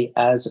stay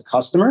as a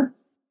customer,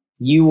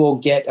 you will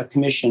get a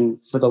commission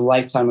for the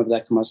lifetime of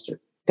that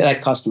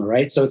customer,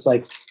 right? So it's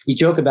like, you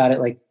joke about it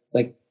like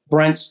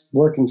Brent's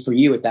working for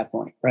you at that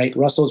point, right?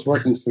 Russell's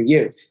working for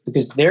you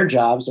because their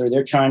jobs are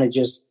they're trying to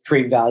just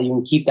create value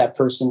and keep that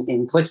person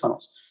in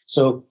ClickFunnels.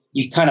 So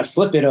you kind of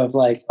flip it of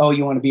like, oh,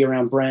 you want to be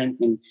around Brent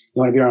and you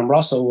want to be around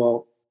Russell.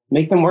 Well,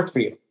 make them work for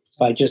you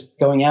by just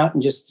going out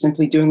and just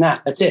simply doing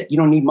that. That's it. You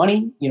don't need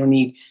money. You don't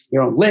need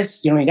your own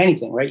list. You don't need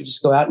anything, right? You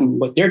just go out and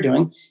what they're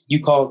doing,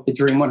 you call it the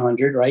Dream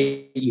 100,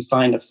 right? You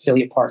find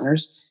affiliate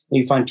partners,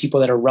 you find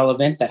people that are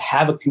relevant, that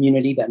have a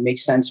community that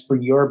makes sense for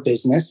your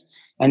business.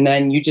 And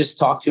then you just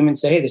talk to them and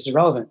say, hey, this is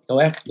relevant.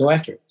 Go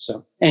after it.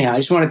 So anyhow, I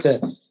just wanted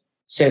to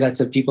say that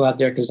to people out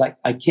there because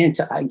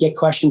I get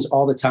questions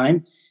all the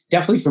time.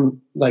 Definitely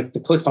from like the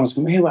ClickFunnels,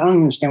 hey, well, I don't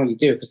understand what you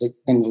do because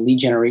then the lead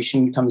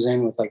generation comes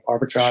in with like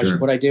arbitrage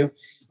of what I do.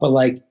 But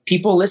like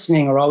people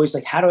listening are always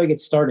like, how do I get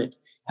started?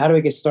 How do I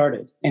get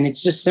started? And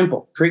it's just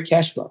simple. Create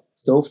cash flow.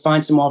 Go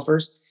find some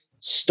offers,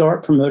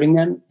 start promoting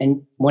them.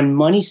 And when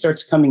money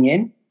starts coming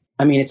in,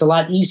 I mean, it's a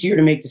lot easier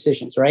to make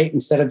decisions, right?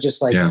 Instead of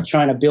just like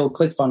trying to build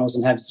ClickFunnels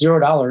and have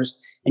 $0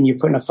 and you're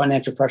putting a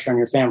financial pressure on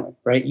your family,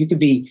 right? You could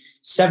be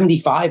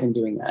 75 in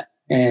doing that.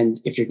 And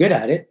if you're good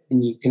at it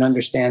and you can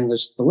understand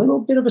just a little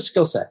bit of a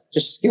skill set,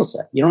 just a skill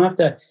set, you don't have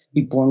to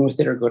be born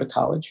with it or go to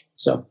college.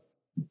 So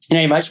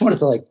anyway, I just wanted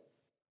to like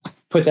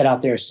put that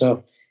out there.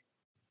 So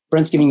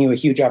Brent's giving you a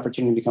huge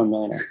opportunity to become a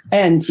millionaire,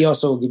 and he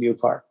also will give you a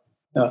car.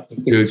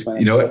 Dude,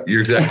 you know what?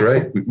 You're exactly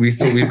right.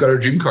 We've got our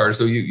dream car.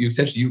 So you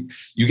essentially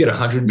you get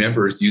 100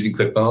 members using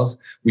ClickFunnels.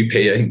 We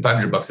pay I think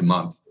 $500 a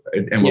month,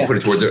 and we'll put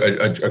it towards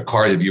a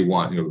car if you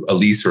want, a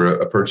lease or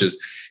a purchase.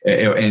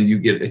 And you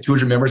get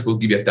 200 members. We'll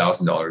give you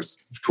 $1,000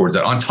 towards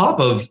that on top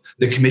of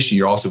the commission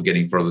you're also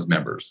getting for those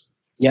members.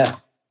 Yeah.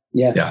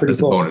 That's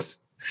cool. A bonus.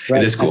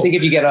 Right. It is cool. I think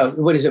if you get a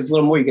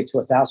little more, you get to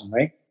 1,000,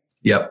 right?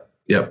 Yep.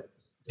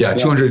 Yeah,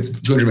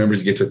 200 members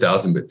to get to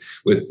 1,000, but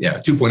with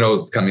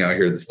 2.0 coming out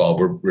here this fall,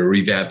 we're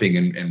revamping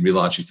and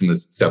relaunching some of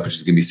this stuff, which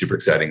is going to be super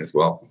exciting as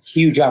well.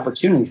 Huge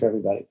opportunity for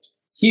everybody.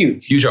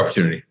 Huge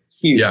opportunity.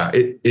 Huge. Yeah,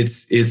 it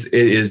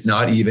is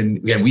not even,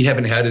 again, we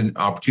haven't had an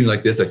opportunity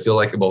like this. I feel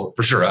like, well,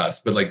 for sure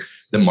us, but like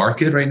the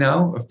market right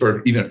now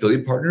for even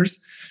affiliate partners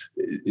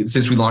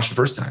since we launched the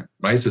first time,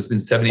 right? So it's been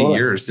 7-8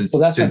 years since.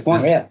 Well, that's my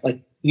point. Yeah,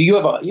 like you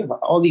have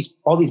all these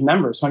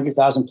members,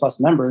 100,000 plus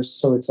members.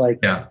 So it's like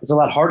it's a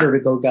lot harder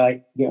to go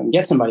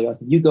get somebody.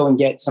 Like if you go and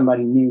get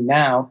somebody new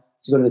now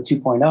to go to the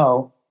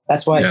 2.0.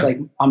 That's why it's like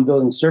I'm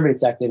building Survey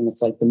Detective, and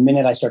it's like the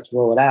minute I start to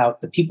roll it out,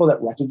 the people that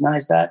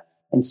recognize that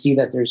and see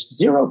that there's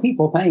 0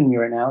 people paying me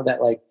right now,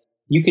 that like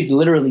you could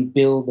literally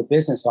build a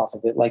business off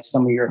of it, like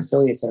some of your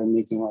affiliates that are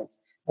making like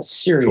a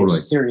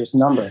serious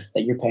number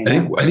that you're paying.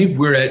 I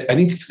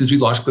think since we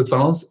launched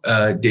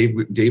ClickFunnels,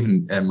 Dave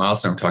and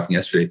Miles and I were talking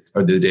yesterday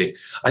or the other day.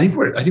 I think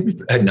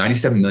we've had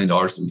 $97 million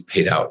that we've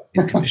paid out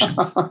in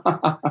commissions.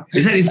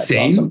 Isn't that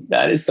insane? Awesome.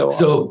 That is so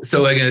awesome.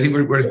 So again, I think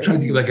we're trying to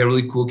think of like a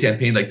really cool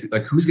campaign, like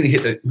who's going to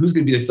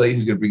be the affiliate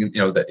who's going to bring in,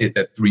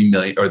 that $3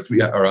 million or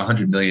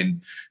 $100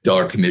 million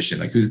commission,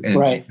 like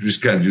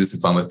just kind of do some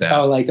fun with that.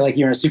 Oh, like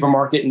you're in a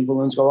supermarket and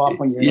balloons go off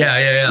when you're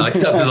like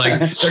something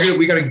like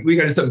we got to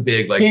do something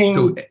big, like ding.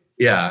 So.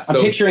 Yeah.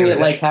 I'm picturing it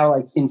like how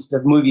like in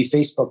the movie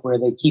Facebook where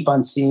they keep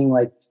on seeing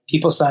like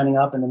people signing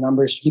up and the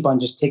numbers keep on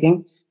just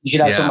ticking. You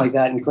should have something like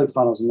that in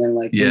ClickFunnels. And then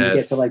like when you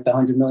get to like the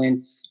 100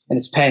 million and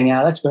it's paying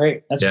out, that's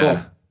great. That's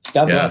cool.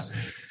 God bless.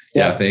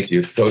 Yeah, thank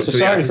you. So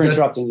sorry for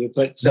interrupting you,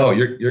 but no,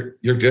 you're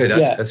good.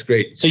 That's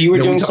great. So you were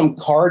doing some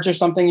cards or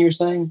something you were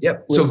saying?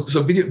 Yep.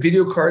 So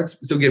video cards.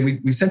 So again, we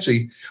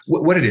essentially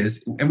what it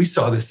is, and we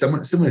saw this.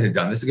 Someone had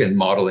done this again,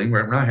 modeling.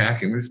 We're not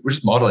hacking. We're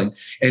just modeling.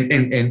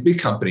 And big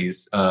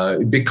companies,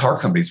 big car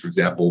companies, for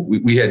example,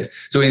 we had.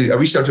 So I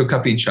reached out to a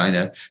company in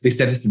China. They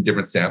sent us some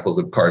different samples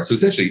of cards. So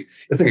essentially,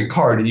 it's like a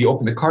card, and you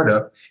open the card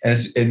up, and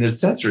there's a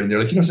sensor, and they're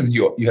like, sometimes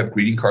you have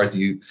greeting cards,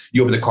 and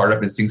you open the card up,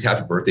 and it sings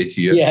 "Happy Birthday"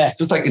 to you. Yeah.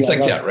 So it's like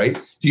that, right?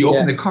 So you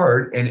open the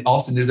card, and all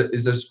of a sudden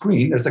there's a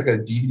screen. There's like a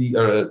DVD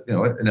or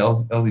an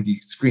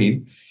LED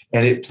screen,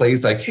 and it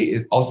plays like, hey,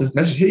 it also this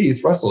message, hey,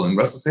 it's Russell, and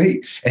Russell says,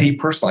 hey, and he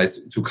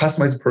personalized to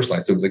customize and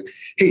personalize. So it's like,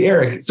 hey,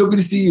 Eric, it's so good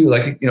to see you.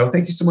 Like,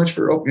 thank you so much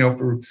for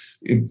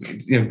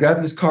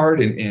grabbing this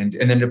card, and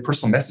then a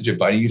personal message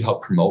inviting you to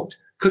help promote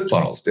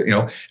ClickFunnels.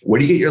 Where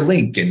do you get your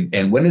link,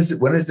 and when is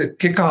it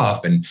kick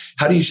off, and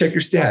how do you check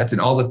your stats, and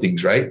all the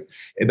things, right?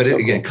 But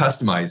again,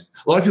 customized.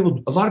 A lot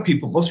of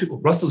people, most people.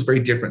 Russell's very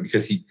different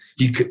because he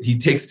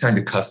takes time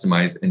to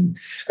customize. And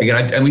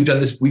again, we've done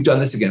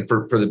this again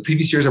for the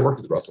previous years I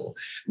worked with Russell.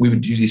 We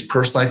would do these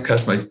personalized,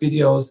 customized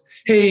videos.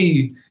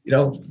 Hey,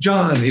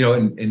 John,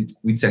 and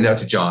we'd send it out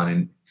to John.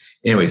 And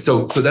anyway,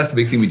 so that's the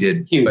big thing we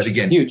did. Huge, but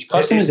again, huge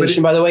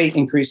customization. By the way,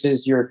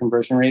 increases your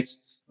conversion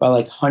rates by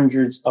like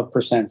hundreds of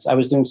percents. I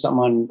was doing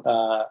something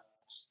I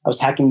was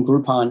hacking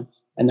Groupon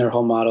and their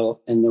whole model,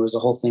 and there was a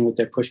whole thing with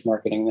their push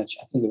marketing, which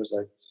I think it was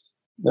like,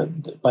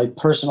 by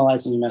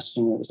personalizing your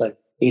messaging, it was like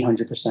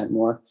 800%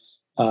 more.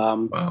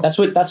 Wow. That's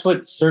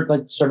what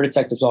Server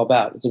Detective is all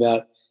about. It's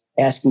about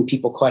asking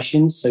people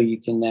questions so you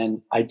can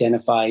then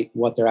identify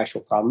what their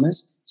actual problem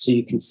is, so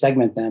you can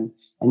segment them.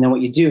 And then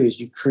what you do is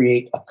you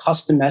create a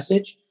custom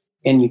message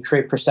and you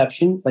create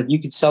perception. Like you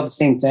could sell the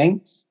same thing,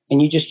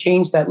 and you just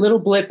change that little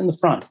blip in the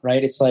front,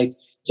 right? It's like,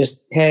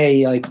 just,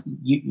 hey, like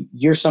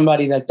you're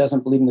somebody that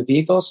doesn't believe in the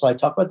vehicle. So I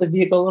talk about the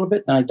vehicle a little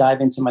bit, then I dive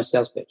into my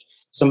sales pitch.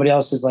 Somebody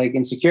else is like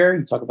insecure.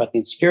 You talk about the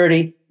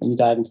insecurity, and you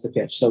dive into the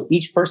pitch. So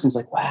each person's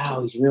like, wow,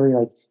 he's really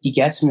like, he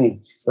gets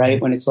me,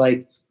 right? When it's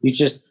like, you're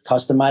just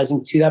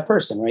customizing to that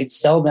person, right?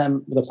 Sell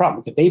them the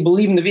problem. If they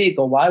believe in the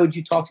vehicle, why would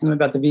you talk to them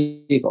about the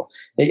vehicle?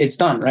 It's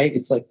done, right?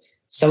 It's like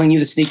selling you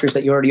the sneakers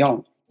that you already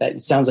own. That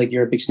it sounds like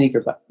you're a big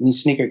sneaker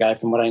guy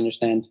from what I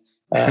understand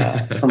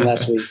from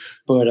last week.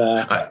 But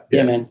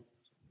yeah, man.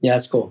 Yeah,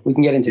 that's cool. We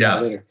can get into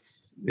that later.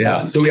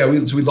 Yeah. So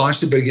we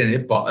launched it, but again,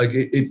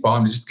 it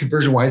bombed. Just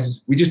conversion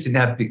wise, we just didn't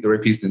have the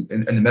right piece, and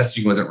the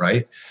messaging wasn't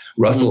right.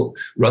 Russell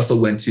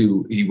went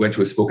to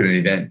a spoken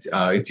event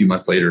a few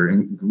months later,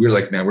 and we were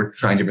like, man, we're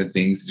trying different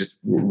things. Just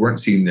we weren't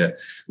seeing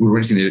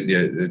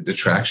the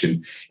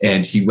traction.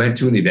 And he went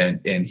to an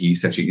event, and he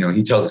essentially,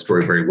 he tells the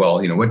story very well.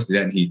 Went to the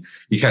event, and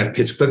he kind of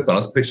pitched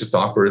ClickFunnels, pitched a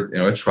software,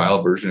 a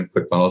trial version of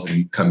ClickFunnels, and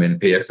you come in and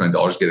pay X amount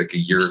of dollars, get like a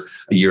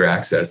year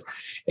access.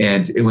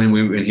 And when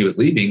he was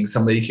leaving,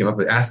 some lady came up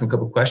and asked him a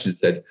couple of questions,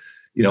 said,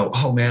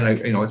 oh man,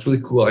 it's really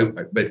cool.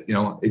 But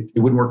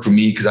it wouldn't work for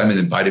me because I'm in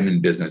the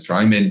vitamin business, or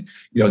I'm in,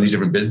 these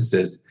different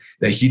businesses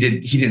that he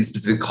didn't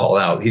specifically call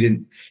out.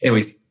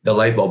 Anyways, the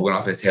light bulb went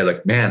off his head,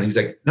 like, man, he's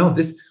like, no,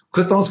 this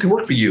ClickFunnels can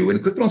work for you, and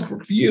ClickFunnels can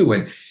work for you.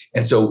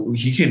 And so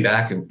he came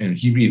back and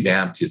he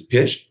revamped his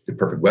pitch. The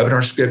perfect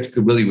webinar script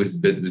really was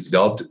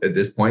developed at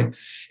this point.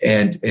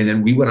 And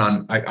then we went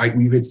on,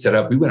 we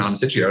went on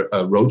essentially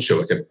a road show,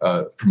 like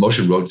a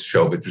promotion road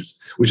show,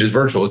 which is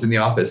virtual, it's in the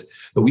office.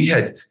 But we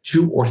had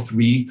 2 or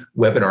 3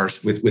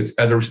 webinars with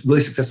other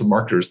really successful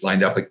marketers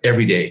lined up like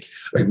every day.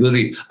 Like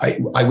literally,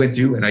 I went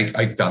through and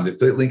I found the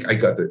affiliate link. I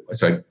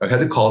had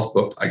the calls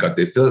booked. I got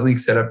the affiliate link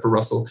set up for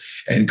Russell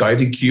and got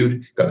it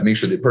queued, got to make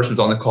sure the person was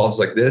on the calls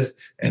like this.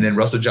 And then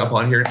Russell would jump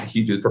on here, and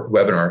he'd do the perfect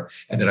webinar.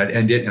 And then I'd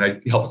end it, and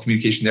I'd help with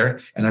communication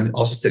there. And I'm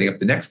also setting up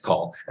the next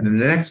call, and then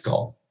the next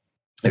call.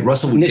 Like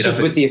Russell would this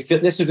is with the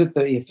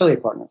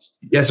affiliate partners.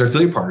 Yes, our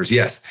affiliate partners.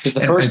 Yes, because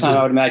the first time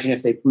I would imagine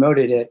if they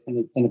promoted it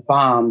and it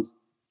bombed,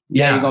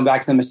 you're going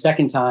back to them a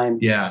second time.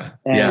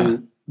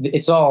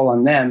 It's all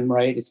on them,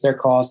 right? It's their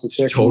cost. It's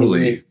their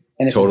community.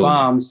 And if it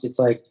bombs, it's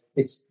like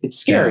it's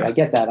scary. Yeah. I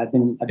get that. I've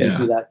been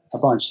through that a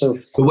bunch. So,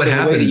 but what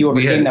happened? The way that you were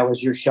saying that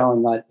was you're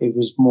showing that it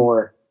was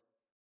more.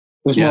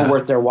 It was more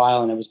worth their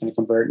while, and it was going to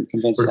convert and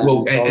convince them.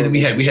 Well, and then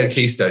we had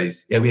case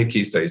studies. Yeah, we had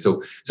case studies.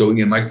 So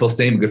again, Mike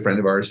Filsame, a good friend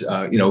of ours,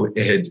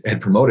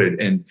 had promoted,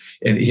 and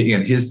he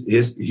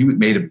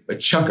made a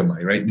chunk of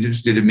money, right? He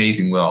just did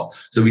amazing well.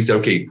 So we said,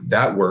 okay,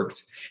 that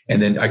worked, and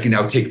then I can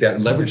now take that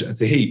and leverage it and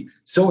say, hey,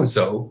 so and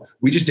so,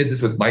 we just did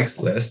this with Mike's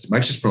list.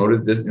 Mike just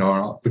promoted this,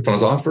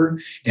 ClickFunnels offer,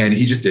 and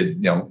he just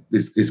did,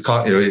 his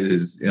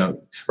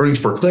earnings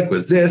per click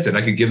was this, and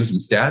I could give him some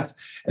stats,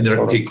 and they're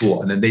like, okay,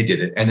 cool, and then they did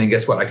it, and then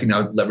guess what? I can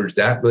now leverage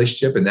that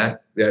relationship and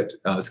that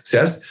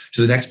success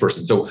to the next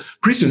person. So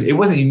pretty soon it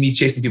wasn't even me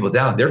chasing people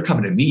down. They're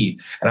coming to me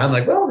and I'm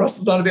like, well,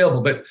 Russell's not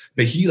available. But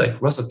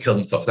Russell killed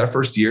himself that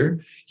first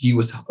year. He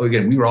was,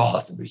 again, we were all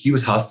hustling, but he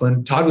was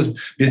hustling. Todd was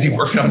busy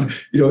working on,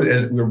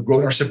 as we were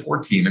growing our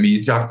support team. I mean,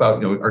 you talk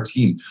about, our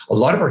team, a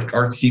lot of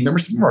our team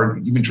members, some of our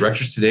even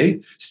directors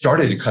today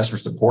started in customer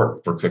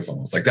support for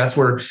ClickFunnels. Like that's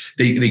where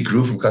they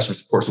grew from customer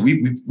support. So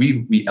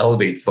we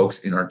elevate folks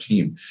in our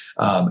team.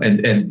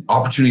 And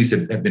opportunities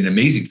have been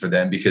amazing for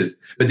them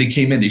but they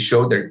came in, they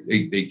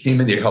came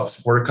in, they helped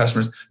support our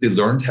customers. They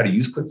learned how to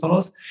use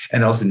ClickFunnels.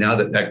 And also now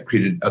that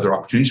created other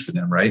opportunities for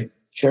them, right?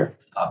 Sure.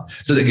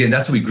 So again,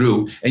 that's how we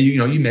grew. And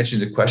you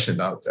mentioned the question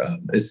about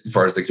as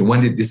far as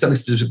when did something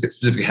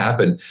specific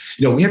happen?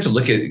 We have to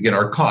look at again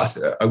our costs.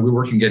 We're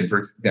working again, for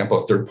example,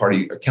 a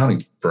third-party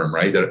accounting firm,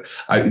 right? That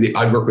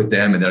I'd work with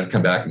them, and then I'd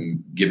come back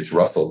and give it to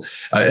Russell.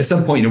 At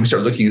some point, we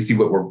start looking and see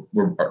what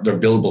their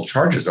billable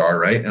charges are,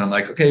 right? And I'm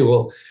like, okay,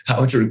 well, how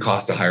much would it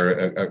cost to hire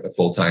a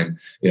full-time,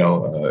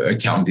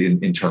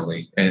 accountant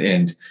internally?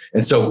 And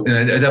so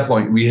at that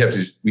point, we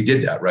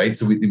did that, right?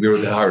 So we were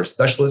able to hire a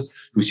specialist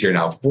who's here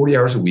now 40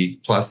 hours a week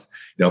plus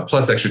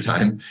extra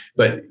time,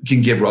 but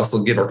can give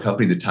our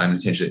company the time and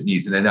attention it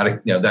needs. And then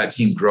that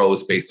team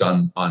grows based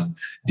on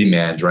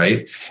demand,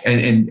 right? And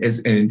in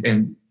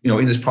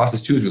this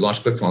process too, as we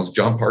launched ClickFunnels,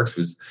 John Parks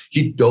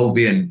he dove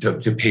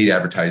into paid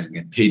advertising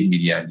and paid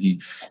media, and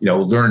he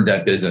learned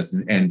that business,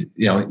 and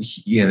we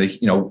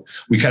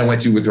kind of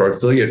went through with our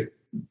affiliate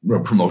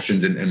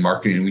promotions and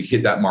marketing, and we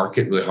hit that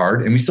market really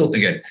hard. And we still,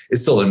 again,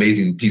 it's still an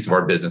amazing piece of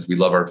our business. We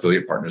love our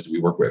affiliate partners that we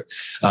work with.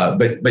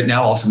 But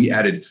now also we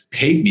added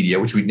paid media,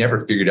 which we'd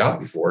never figured out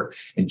before.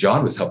 And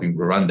John was helping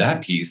run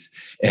that piece.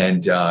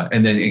 And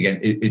then again,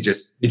 it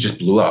just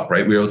blew up,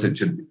 right? We were able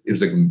to it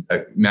was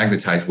like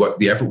magnetize what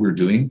the effort we were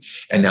doing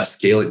and now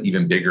scale it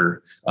even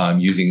bigger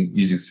using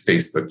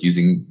Facebook,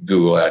 using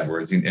Google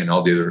AdWords and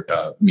all the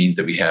other means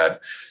that we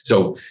had.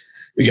 So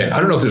again, I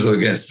don't know if there's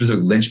a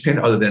specific linchpin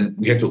other than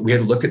we had to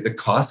look at the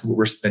cost of what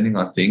we're spending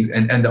on things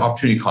and the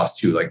opportunity cost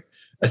too. Like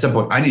at some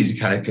point, I needed to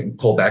kind of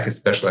pull back and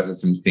specialize in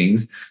some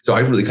things. So I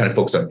really kind of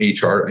focused on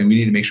HR, and we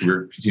need to make sure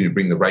we're continuing to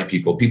bring the right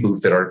people who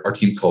fit our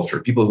team culture,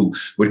 people who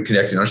would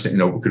connect and understand,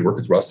 who could work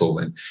with Russell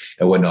and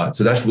whatnot.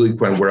 So that's really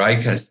where I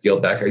kind of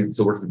scaled back. I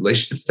still worked with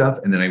relationship stuff,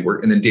 and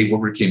then Dave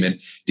Woodward came in.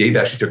 Dave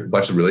actually took a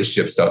bunch of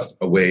relationship stuff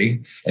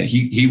away, and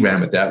he ran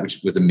with that,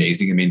 which was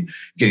amazing. I mean,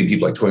 getting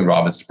people like Tony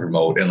Robbins to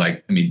promote, and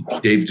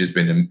Dave's just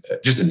been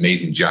just an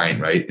amazing giant,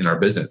 right, in our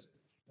business,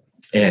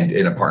 and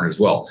a partner as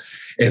well.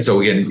 And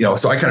so again,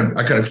 so I kind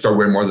of started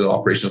wearing more of the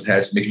operational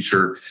hats, making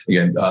sure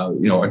again,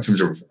 in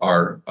terms of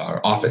our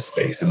office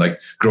space and like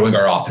growing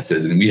our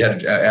offices, and we had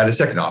to add a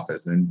second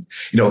office, and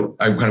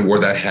I kind of wore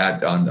that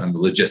hat on the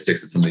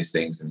logistics of some of these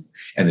things, and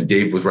then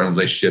Dave was running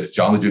relationships,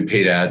 John was doing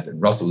paid ads, and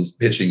Russell was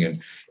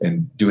pitching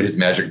and doing his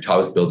magic, and Todd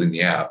was building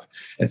the app.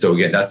 And so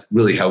again, that's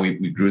really how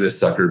we grew this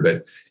sucker.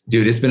 But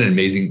dude, it's been an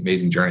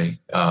amazing journey.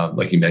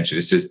 Like you mentioned,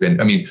 it's just been,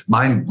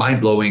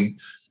 mind blowing.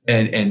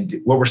 And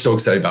what we're so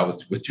excited about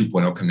with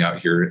 2.0 coming out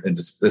here in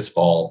this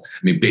fall.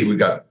 We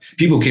got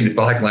people who came to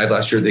Funnel Hacking Live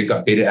last year. They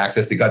got beta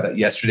access. They got that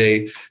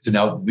yesterday. So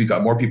now we've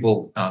got more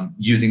people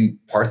using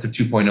parts of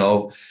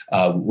 2.0.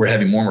 We're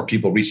having more and more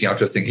people reaching out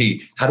to us saying,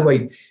 "Hey, how do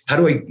I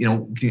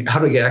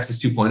get access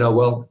to 2.0?"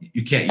 Well,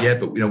 you can't yet,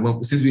 but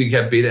as soon as we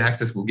have beta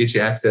access, we'll get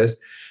you access.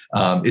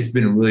 It's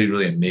been a really,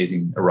 really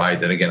amazing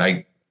ride that again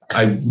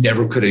I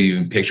never could have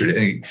even pictured it.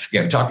 And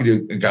again, talking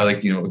to a guy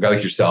like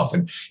yourself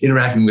and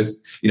interacting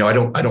with, I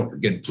don't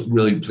again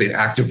really play an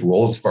active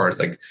role as far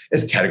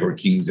as category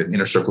kings and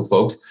inner circle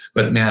folks.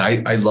 But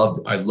man, I love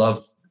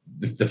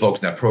the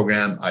folks in that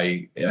program.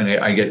 I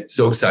get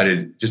so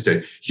excited just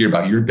to hear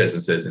about your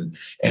businesses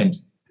and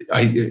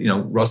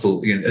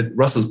Russell,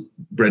 Russell's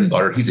bread and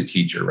butter. He's a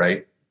teacher,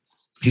 right?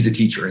 He's a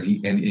teacher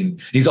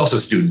and he's also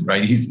a student,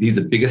 right? He's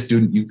the biggest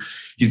student.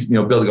 He's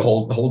building a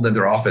whole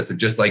other office of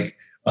just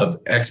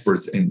of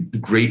experts and the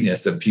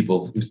greatness of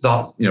people who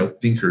thought,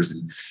 thinkers.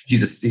 And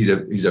he's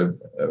a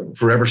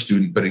forever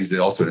student, but he's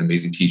also an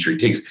amazing teacher. He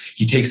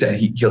takes that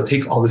and he'll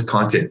take all this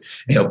content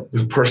and he'll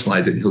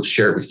personalize it and he'll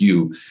share it with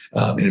you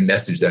in a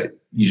message that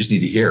you just need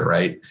to hear.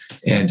 Right.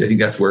 And I think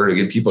that's where,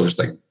 again, people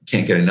just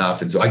can't get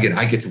enough. And so again,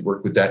 I get to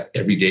work with that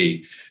every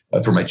day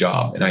for my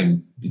job. And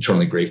I'm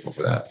eternally grateful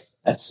for that.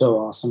 That's so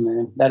awesome,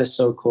 man. That is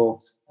so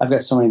cool. I've got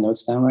so many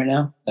notes down right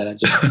now that I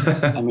just,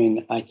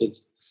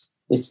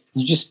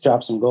 you just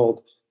dropped some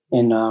gold.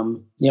 And,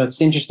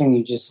 it's interesting.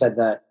 You just said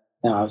that.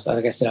 I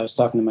was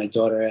talking to my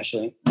daughter,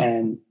 Ashley,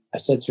 and I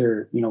said to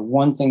her,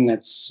 one thing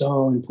that's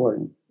so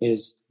important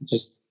is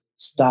just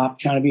stop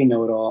trying to be a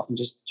know-it-all and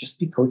just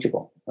be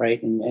coachable.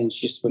 Right. And it's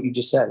just what you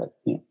just said,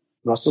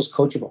 Russell's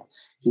coachable.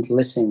 He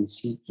listens.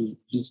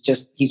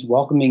 He's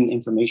welcoming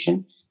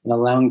information and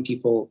allowing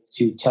people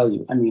to tell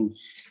you.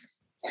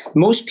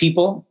 Most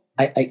people,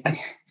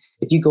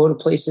 if you go to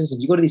places, if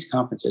you go to these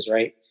conferences,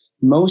 right,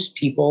 most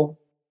people,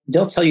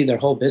 they'll tell you their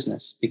whole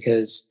business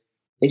because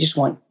they just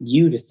want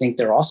you to think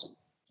they're awesome,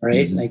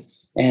 right? Mm-hmm.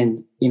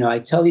 And, I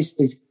tell these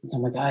to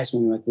my guys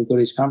when we go to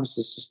these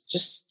conferences,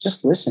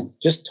 just listen,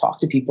 just talk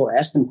to people,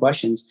 ask them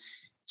questions.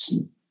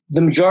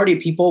 The majority of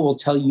people will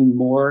tell you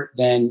more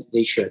than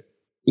they should,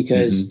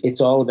 because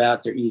it's all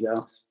about their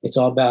ego. It's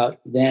all about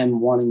them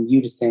wanting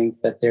you to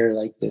think that they're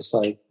like this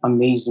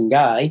amazing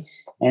guy.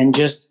 And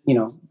just,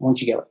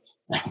 once you get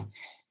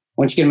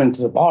them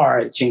into the bar,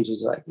 it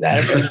changes like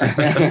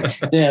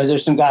that.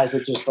 There's some guys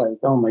that just like,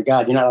 oh my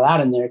God, you're not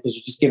allowed in there because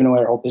you're just giving away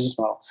our whole business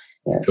model.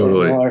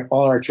 Totally.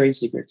 All our trade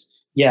secrets.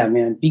 Yeah,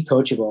 man, be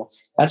coachable.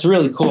 That's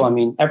really cool. I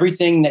mean,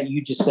 everything that you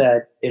just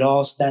said, it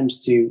all stems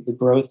to the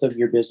growth of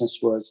your business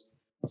was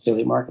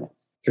affiliate marketing,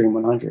 Dream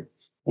 100.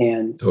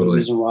 And the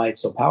reason why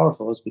it's so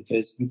powerful is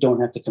because you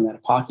don't have to come out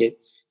of pocket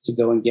to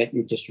go and get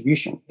your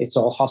distribution. It's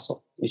all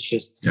hustle. It's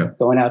just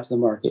going out to the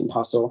market and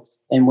hustle.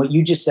 And what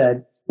you just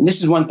said, and this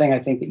is one thing I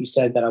think that you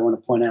said that I want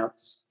to point out,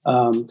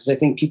 because I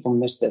think people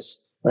miss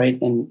this, right?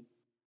 And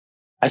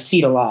I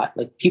see it a lot.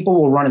 Like, people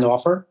will run an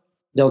offer.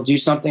 They'll do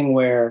something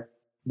where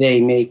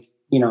they make,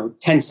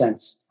 10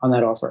 cents on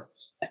that offer,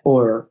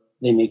 or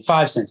they make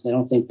 5 cents. They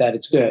don't think that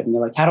it's good. And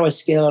they're like, how do I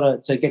scale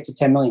it to get to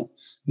 10 million?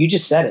 You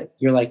just said it.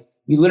 You're like,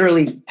 you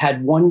literally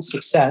had one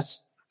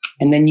success,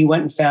 and then you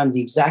went and found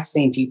the exact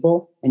same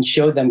people and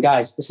showed them,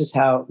 guys, this is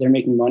how they're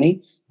making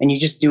money. And you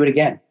just do it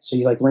again. So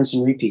you rinse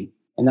and repeat.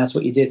 And that's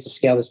what you did to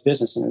scale this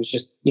business. And it was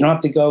just, you don't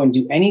have to go and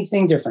do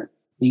anything different.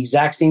 The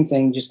exact same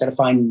thing, just got to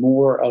find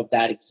more of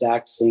that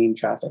exact same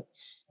traffic.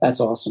 That's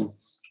awesome.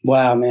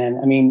 Wow, man.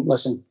 I mean,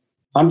 listen,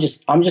 I'm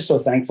just so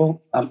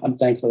thankful. I'm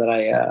thankful that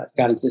I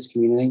got into this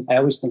community. I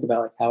always think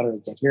about how did I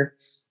get here?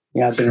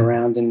 I've been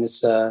around in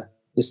this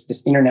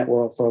internet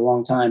world for a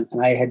long time,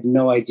 and I had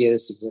no idea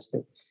this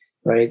existed.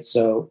 Right.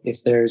 So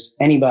if there's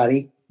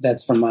anybody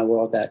that's from my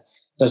world that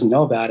doesn't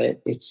know about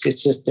it, it's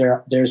just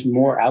there's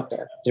more out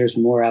there. There's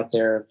more out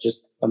there of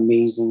just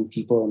amazing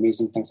people,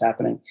 amazing things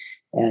happening.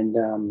 And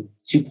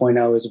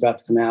 2.0 is about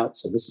to come out.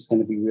 So this is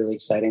going to be really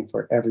exciting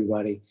for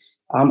everybody.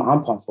 I'm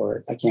pumped for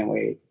it. I can't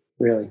wait.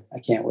 Really, I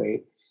can't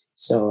wait.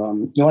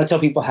 So you want to tell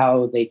people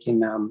how they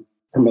can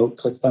promote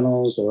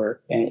ClickFunnels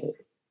or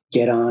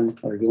get on,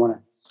 or you want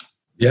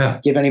to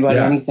give anybody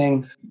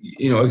anything?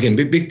 Again,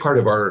 big part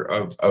of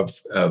our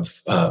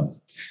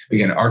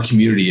again, our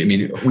community. I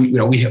mean,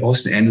 we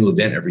host an annual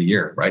event every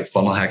year, right?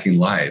 Funnel Hacking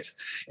Live,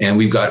 and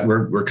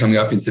we're coming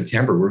up in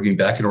September. We're going to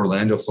be back in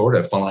Orlando,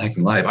 Florida, Funnel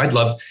Hacking Live. I'd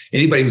love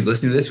anybody who's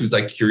listening to this who's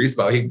curious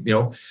about,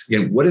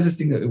 again, what is this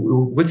thing?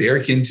 What's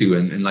Eric into,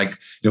 and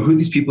who are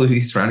these people who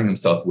he's surrounding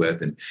himself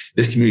with, and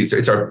this community.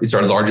 It's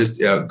our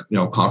largest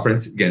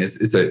conference. Again,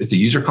 it's a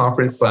user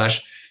conference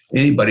 /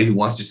 anybody who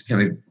wants to just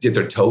kind of dip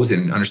their toes in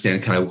and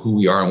understand kind of who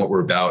we are and what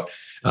we're about.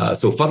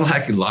 So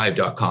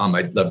funnelhackinglive.com.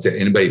 I'd love to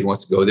anybody who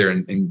wants to go there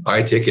and buy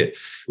a ticket.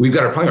 We've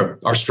got probably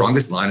our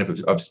strongest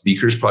lineup of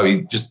speakers,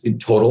 probably just in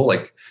total,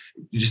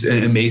 just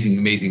an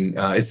amazing.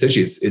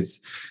 Essentially, it's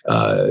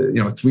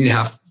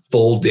 3.5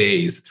 full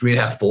days.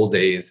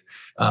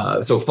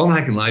 So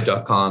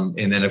funnelhackinglive.com.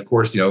 And then of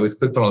course, it's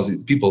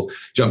ClickFunnels. People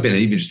jump in and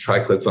even just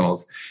try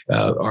ClickFunnels.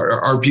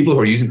 Our people who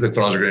are using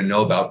ClickFunnels are going to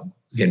know about,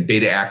 again,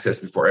 beta access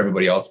before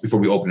everybody else, before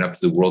we open up to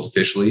the world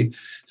officially.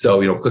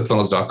 So,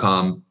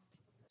 ClickFunnels.com.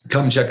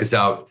 Come and check us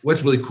out.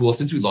 What's really cool,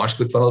 since we launched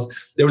ClickFunnels,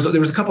 there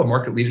was a couple of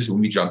market leaders when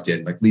we jumped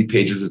in, like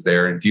LeadPages was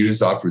there,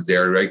 Infusionsoft was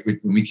there, right?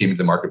 When we came into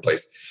the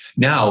marketplace.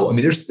 Now, I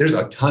mean, there's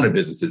a ton of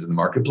businesses in the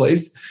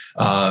marketplace.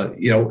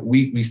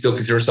 We still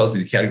consider ourselves to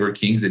be the category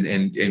kings, and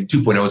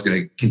 2.0 is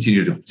going to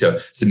continue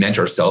to cement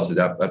ourselves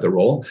at the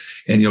role.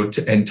 And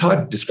and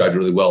Todd described it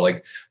really well.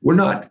 We're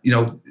not,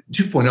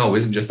 2.0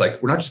 isn't just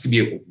we're not just going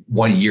to be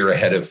 1 year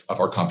ahead of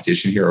our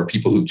competition here, or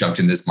people who've jumped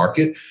in this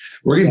market.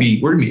 We're going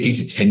to be 8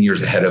 to 10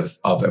 years ahead of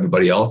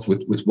everybody else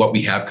with what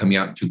we have coming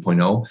out in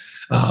 2.0.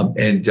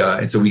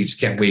 And so we just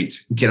can't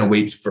wait. We cannot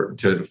wait for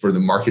the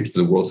market, for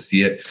the world to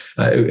see it.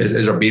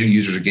 As our beta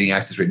users are getting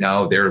access right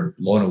now, they're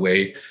blown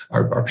away.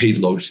 Our paid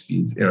load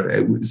speeds,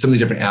 some of the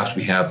different apps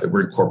we have that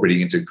we're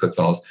incorporating into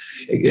ClickFunnels.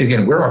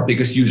 Again, we're our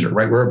biggest user,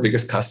 right? We're our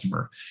biggest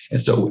customer. And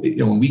so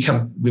when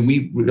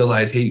we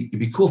realize, hey, it'd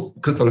be cool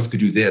if ClickFunnels could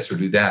do this or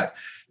do that.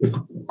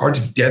 Our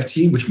dev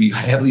team, which we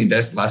heavily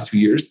invested the last 2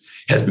 years,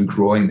 has been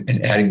growing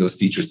and adding those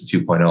features to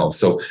 2.0.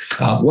 So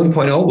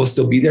 1.0 will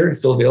still be there. It's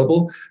still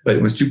available.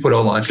 But once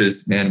 2.0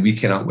 launches, man, we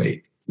cannot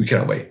wait.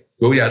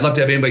 Well, yeah, I'd love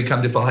to have anybody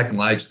come to Funnel Hacking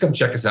Live. Just come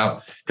check us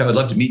out. I'd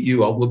love to meet you.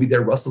 We'll be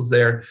there. Russell's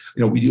there.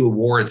 We do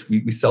awards.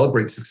 We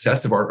celebrate the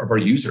success of our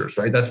users,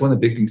 right? That's one of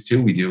the big things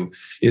too we do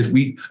is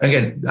we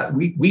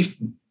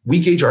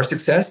gauge our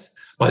success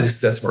by the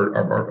success of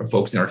our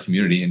folks in our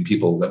community and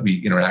people that we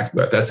interact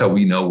with. That's how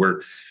we know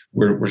we're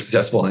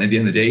successful. And at the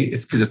end of the day,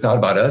 it's because it's not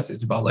about us.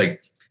 It's about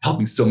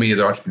helping so many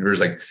other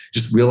entrepreneurs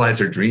just realize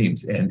their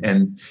dreams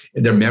and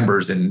their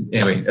members. And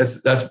anyway,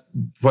 that's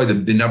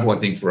probably the number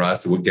one thing for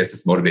us. What gets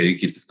us motivated,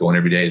 keeps us going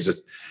every day, is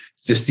just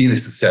seeing the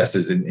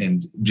successes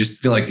and just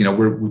feel like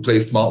we play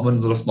a small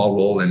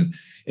role in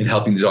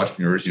helping these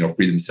entrepreneurs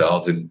free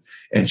themselves and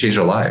change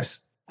their lives.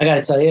 I got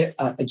to tell you,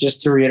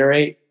 just to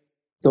reiterate,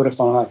 go to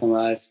Funnel Hacking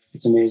Live.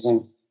 It's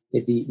amazing.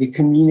 The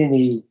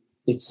community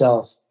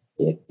itself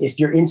if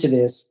you're into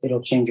this,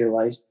 it'll change your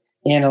life.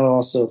 And it'll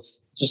also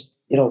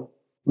it'll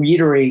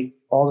reiterate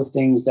all the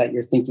things that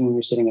you're thinking when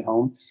you're sitting at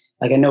home.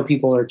 Like I know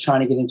people are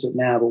trying to get into it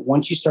now, but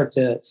once you start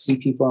to see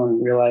people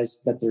and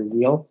realize that they're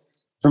real,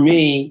 for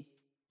me,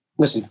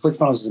 listen,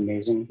 ClickFunnels is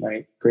amazing,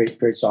 right?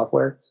 Great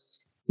software.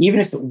 Even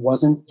if it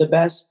wasn't the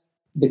best,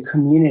 the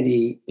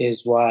community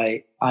is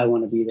why I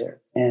want to be there.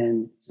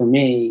 And for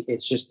me,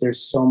 it's just,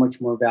 there's so much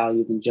more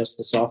value than just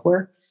the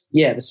software.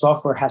 Yeah, the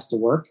software has to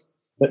work,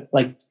 but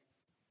like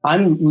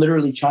I'm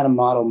literally trying to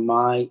model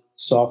my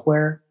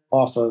software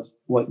off of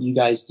what you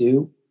guys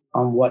do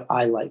on what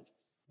I like.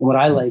 And what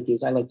I like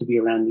is I like to be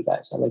around you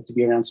guys. I like to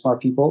be around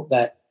smart people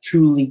that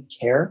truly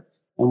care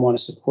and want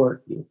to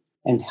support you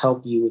and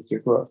help you with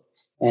your growth.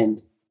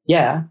 And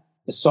yeah,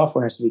 the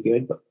software has to be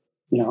good, but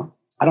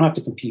I don't have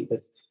to compete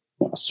with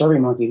a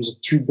SurveyMonkey, who's a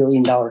 $2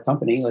 billion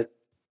company. Like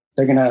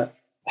they're going to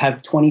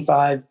have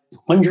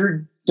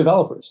 2,500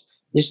 developers.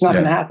 It's not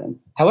going to happen.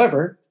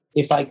 However,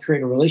 if I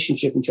create a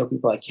relationship and show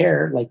people I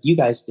care, like you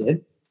guys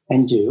did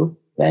and do,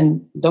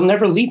 then they'll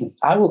never leave me.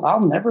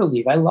 I'll never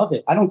leave. I love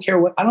it. I don't care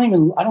what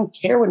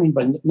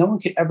anybody, no one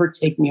could ever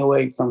take me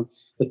away from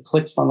the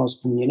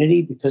ClickFunnels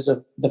community because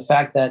of the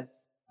fact that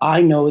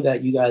I know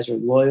that you guys are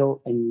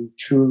loyal and you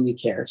truly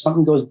care. If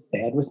something goes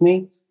bad with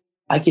me,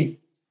 I could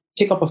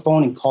pick up a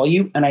phone and call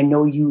you, and I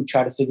know you would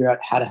try to figure out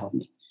how to help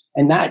me.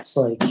 And that's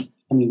like,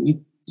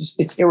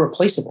 it's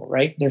irreplaceable,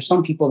 right? There's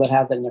some people that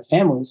have that in their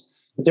families,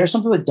 but there's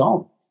some people that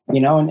don't,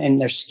 and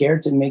they're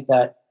scared to make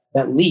that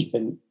leap.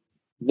 And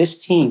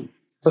this team,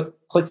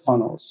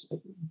 ClickFunnels,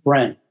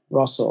 Brent,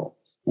 Russell,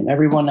 and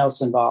everyone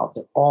else involved,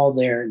 they're all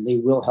there and they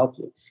will help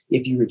you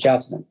if you reach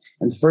out to them.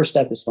 And the first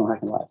step is Phone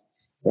Hacking Live,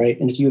 right?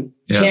 And if you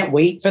can't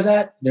wait for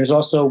that, there's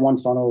also One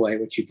Funnel Away,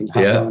 which you can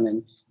hop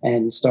on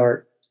and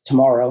start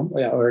tomorrow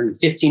or in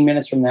 15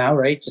 minutes from now,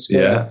 right? Just go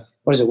to,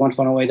 what is it,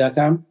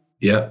 onefunnelaway.com?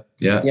 Yeah.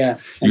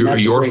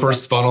 Your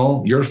first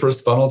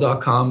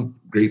funnel.com.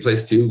 Great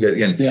place too.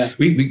 Again,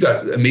 we've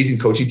got an amazing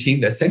coaching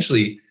team that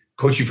essentially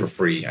coach you for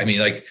free. I mean,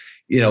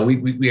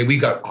 we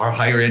got our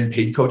higher end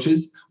paid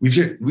coaches.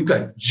 We've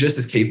got just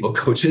as capable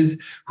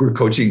coaches who are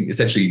coaching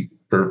essentially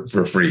for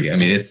free. I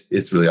mean,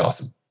 it's really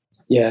awesome.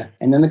 Yeah.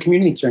 And then the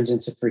community turns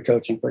into free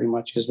coaching pretty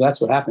much, because that's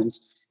what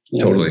happens.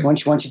 Totally.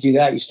 Once you do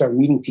that, you start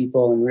meeting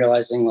people and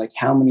realizing like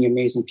how many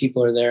amazing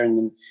people are there, and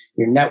then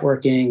you're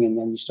networking, and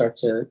then you start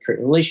to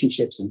create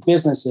relationships and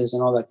businesses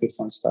and all that good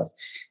fun stuff.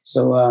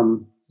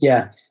 So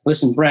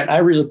listen, Brent, I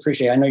really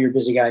appreciate it. I know you're a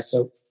busy guy,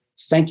 so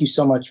thank you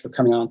so much for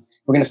coming on.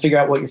 We're going to figure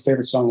out what your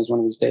favorite song is one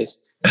of these days.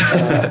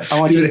 I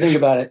want you to think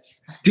about it.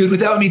 Dude,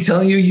 without me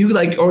telling you,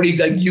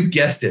 you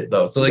guessed it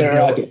though. So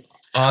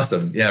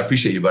awesome. Yeah. I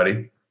appreciate you,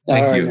 buddy.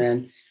 Thank you,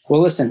 man.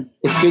 Well, listen,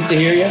 it's good to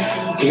hear you.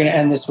 We're going to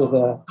end this with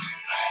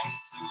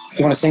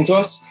you want to sing to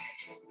us?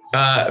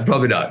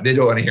 Probably not. They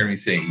don't want to hear me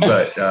sing,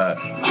 but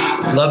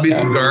love me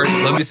some Garth,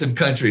 love me some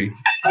country.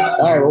 All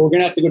right. Well, we're going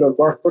to have to go to a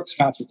Garth Brooks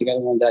concert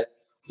together one day.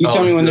 You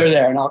tell me when they're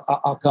there and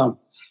I'll come.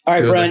 All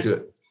right, Brent. Let's do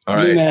it. All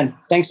right, man.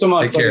 Thanks so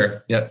much. Take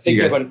care. Yeah. See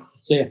you guys. Buddy.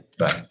 See you.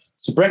 Bye.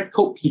 So Brent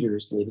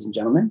Cope-Peters, ladies and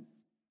gentlemen,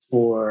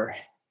 for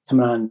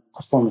coming on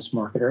Performance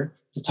Marketer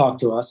to talk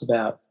to us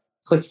about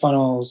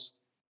ClickFunnels,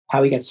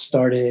 how he got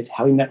started,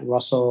 how he met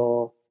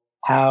Russell,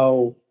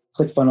 how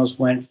ClickFunnels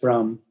went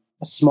from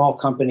a small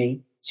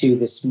company to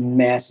this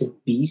massive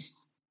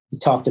beast. He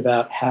talked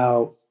about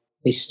how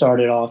they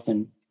started off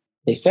and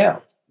they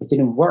failed. It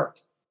didn't work.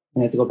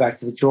 And they had to go back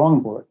to the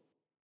drawing board.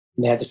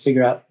 And they had to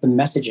figure out the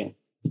messaging.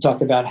 He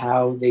talked about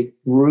how they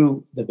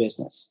grew the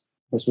business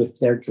was with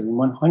their Dream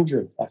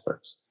 100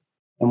 efforts.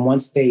 And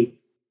once they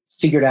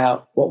figured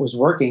out what was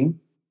working,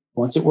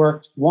 once it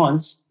worked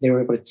once, they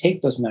were able to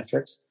take those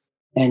metrics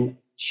and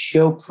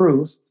show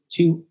proof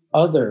to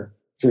other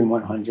Dream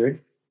 100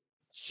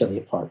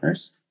 affiliate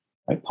partners,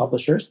 right,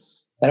 publishers,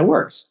 that it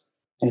works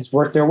and it's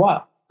worth their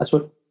while. That's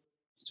what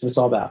it's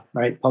all about,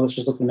 right?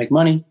 Publishers looking to make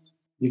money.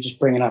 You're just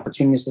bringing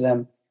opportunities to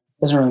them.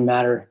 It doesn't really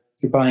matter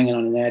if you're buying it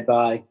on an ad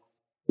buy,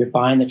 you're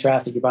buying the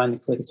traffic, you're buying the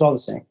click. It's all the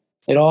same.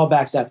 It all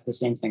backs out to the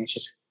same thing. It's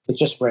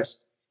just risk,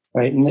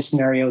 right? In this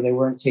scenario, they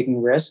weren't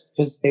taking risk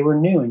because they were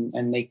new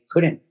and they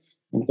couldn't.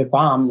 And if it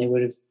bombed, they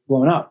would have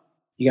blown up.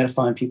 You got to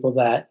find people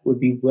that would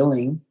be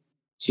willing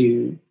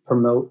to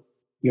promote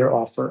your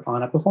offer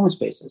on a performance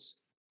basis.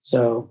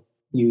 So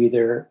you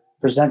either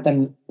present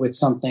them with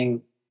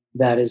something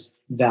that is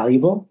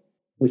valuable,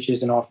 which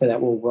is an offer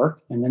that will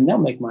work, and then they'll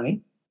make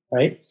money,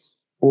 right?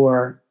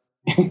 Or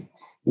you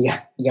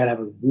got to have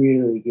a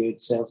really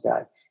good sales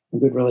guy, a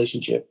good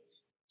relationship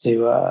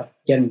to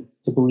get them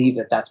to believe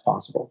that that's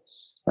possible,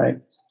 right?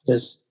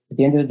 Because at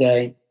the end of the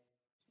day,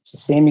 it's the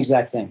same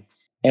exact thing.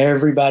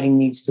 Everybody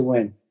needs to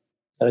win.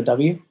 Is that a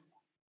W?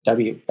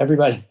 W.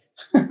 Everybody.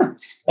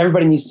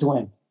 Everybody needs to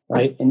win,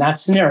 right? In that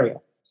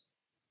scenario,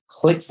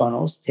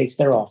 ClickFunnels takes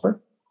their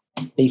offer.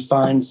 They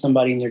find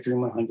somebody in their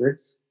Dream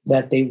 100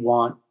 that they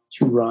want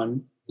to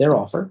run their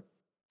offer.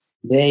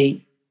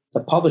 The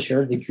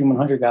publisher, the Dream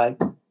 100 guy,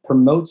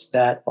 promotes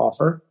that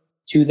offer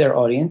to their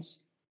audience.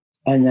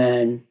 And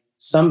then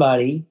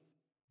somebody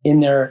in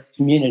their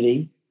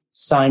community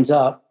signs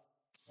up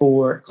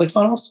for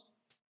ClickFunnels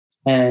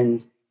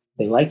and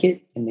they like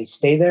it and they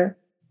stay there.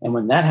 And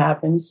when that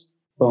happens,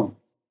 boom,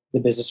 the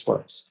business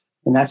works.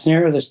 In that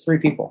scenario, there's 3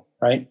 people,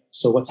 right?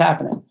 So what's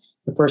happening?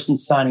 The person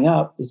signing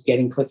up is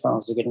getting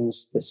ClickFunnels. They're getting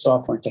this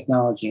software and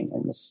technology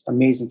and this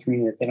amazing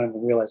community that they don't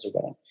even realize they're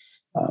getting,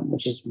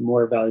 which is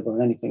more valuable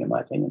than anything, in my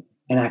opinion.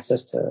 And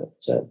access to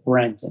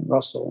Brent and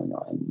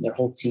Russell and their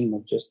whole team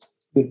of just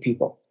good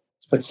people.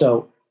 But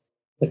so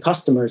the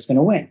customer is going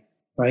to win,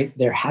 right?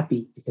 They're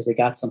happy because they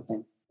got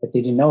something that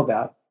they didn't know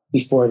about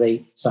before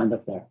they signed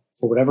up there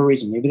for whatever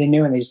reason. Maybe they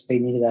knew and they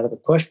needed that other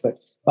push. But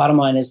bottom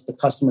line is the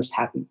customer's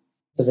happy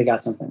because they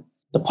got something.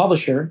 The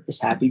publisher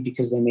is happy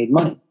because they made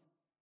money,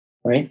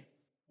 right?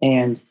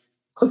 And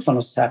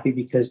ClickFunnels is happy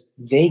because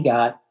they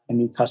got a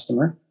new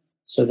customer,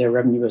 so their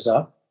revenue is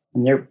up,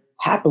 and they're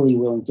happily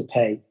willing to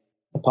pay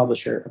the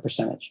publisher a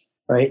percentage,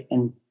 right?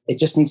 And it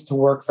just needs to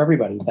work for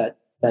everybody.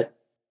 That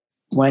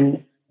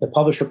when the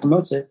publisher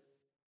promotes it,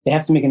 they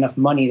have to make enough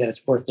money that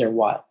it's worth their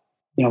while.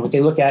 What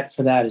they look at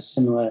for that is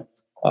similar.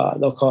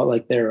 They'll call it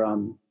like their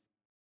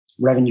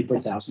revenue per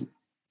thousand,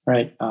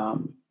 right?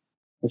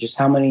 Which is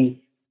how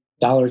many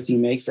dollars do you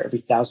make for every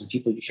 1,000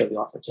 people you show the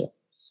offer to?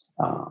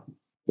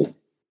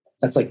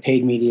 That's like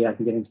paid media. I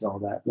can get into all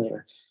that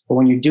later. But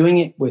when you're doing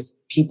it with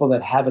people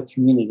that have a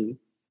community,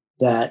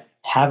 that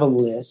have a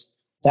list,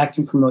 that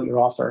can promote your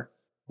offer,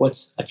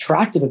 what's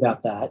attractive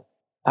about that,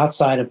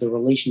 outside of the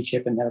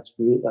relationship and that it's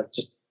really like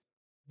just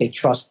they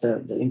trust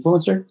the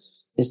influencer,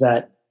 is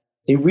that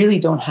they really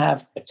don't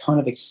have a ton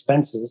of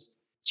expenses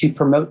to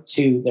promote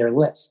to their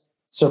list.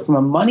 So from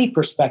a money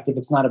perspective,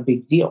 it's not a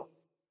big deal,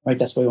 right?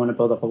 That's why you want to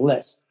build up a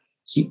list.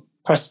 So you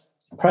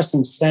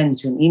pressing send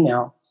to an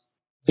email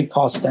could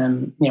cost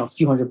them, a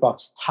few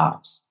 $100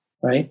 tops,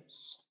 right?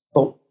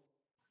 But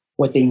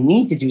what they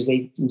need to do is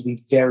they need to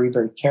be very,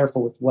 very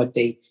careful with what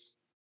that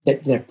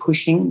they're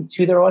pushing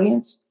to their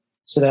audience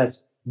so that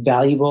it's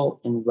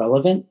valuable and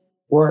relevant,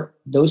 or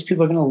those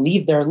people are going to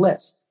leave their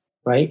list,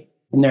 right?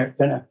 And they're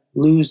going to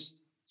lose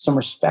some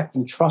respect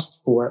and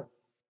trust for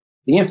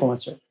the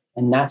influencer.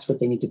 And that's what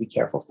they need to be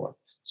careful for.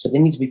 So they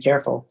need to be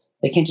careful.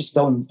 They can't just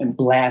go and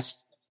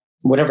blast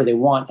whatever they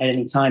want at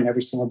any time,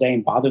 every single day,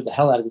 and bother the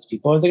hell out of these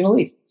people, or they're going to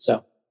leave.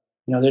 So,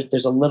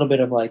 there's a little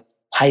bit of like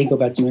how you go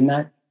about doing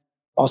that.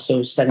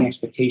 Also setting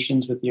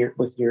expectations with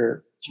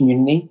your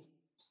community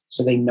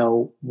so they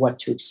know what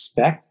to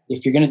expect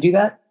if you're going to do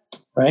that,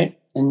 right?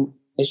 And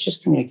it's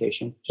just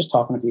communication, just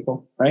talking to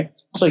people, right?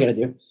 That's all you got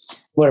to do.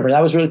 Whatever.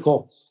 That was really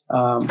cool.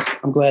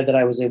 I'm glad that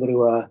I was able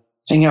to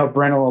hang out with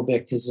Brent a little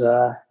bit because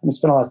I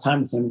spent a lot of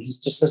time with him. He's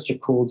just such a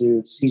cool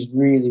dude. He's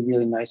really,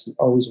 really nice and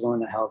always willing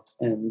to help.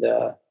 And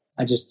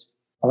I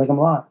like him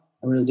a lot.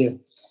 I really do.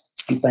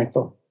 I'm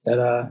thankful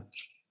that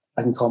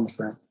I can call him a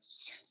friend.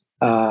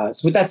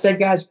 So with that said,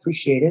 guys,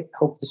 appreciate it.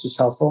 Hope this was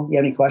helpful. If you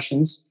have any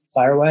questions,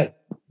 fire away.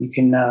 You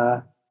can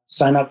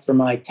sign up for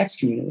my text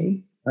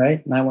community,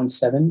 right?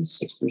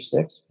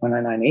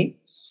 917-636-1998.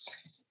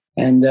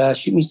 And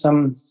shoot me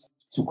some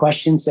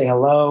questions, say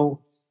hello.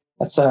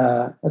 That's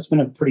been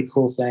a pretty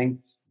cool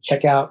thing.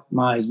 Check out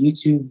my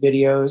YouTube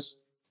videos.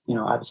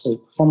 Obviously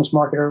Performance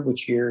Marketer,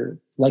 which you're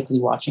likely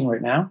watching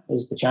right now,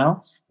 is the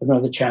channel. I have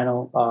another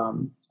channel,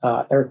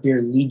 Eric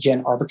Beer Lead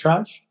Gen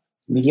Arbitrage,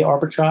 Media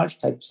Arbitrage,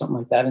 type something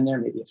like that in there,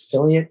 maybe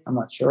affiliate. I'm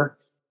not sure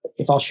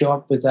if I'll show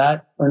up with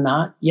that or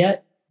not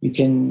yet. You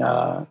can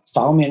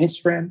follow me on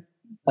Instagram.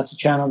 That's a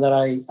channel that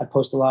I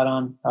post a lot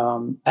on,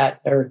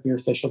 at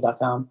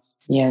ericbeerofficial.com.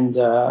 And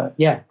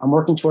I'm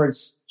working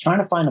towards trying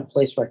to find a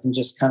place where I can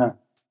just kind of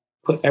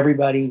put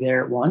everybody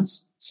there at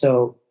once.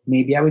 So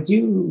maybe I would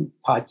do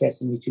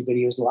podcasts and YouTube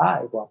videos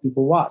live while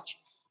people watch,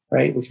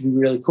 right? Which would be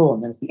really cool.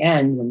 And then at the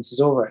end, when this is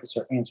over, I can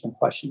start answering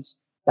questions.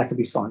 That could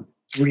be fun,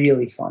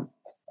 really fun.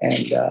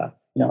 And,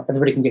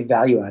 everybody can get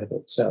value out of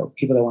it. So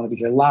people that want to be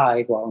here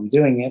live while I'm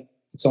doing it,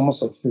 it's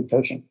almost like free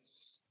coaching.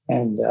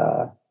 And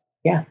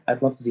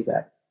I'd love to do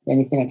that.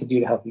 Anything I could do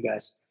to help you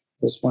guys.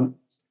 Because when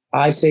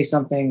I say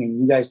something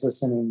and you guys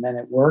listen and then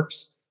it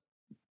works,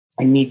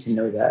 I need to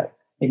know that.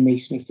 It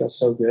makes me feel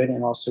so good,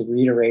 and also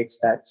reiterates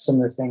that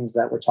some of the things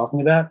that we're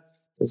talking about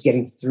is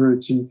getting through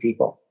to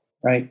people,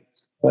 right?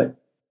 But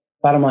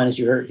bottom line is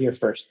you heard it here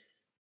first.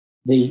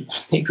 They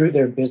grew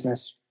their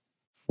business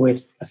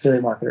with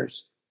affiliate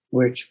marketers,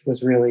 which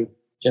was really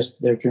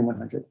just their Dream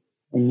 100.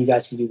 And you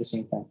guys can do the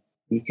same thing.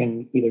 You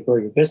can either grow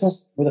your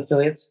business with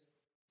affiliates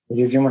with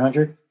your Dream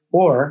 100,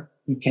 or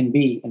you can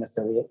be an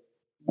affiliate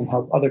and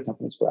help other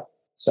companies grow.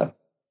 So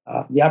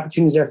the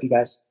opportunity is there for you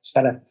guys. Just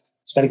gotta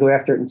go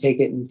after it and take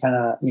it and kind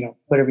of,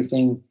 put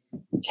everything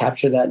and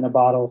capture that in a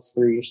bottle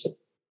for your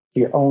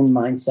own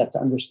mindset to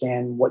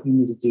understand what you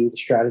need to do, the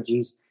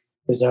strategies,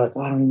 because they're like,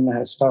 I don't even know how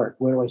to start.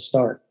 Where do I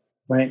start?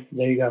 Right?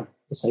 There you go.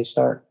 That's how you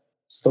start.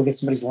 Just go get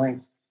somebody's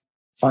link.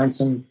 Find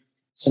some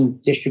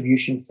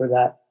distribution for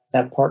that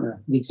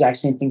partner. The exact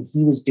same thing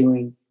he was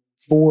doing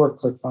for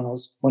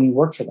ClickFunnels when he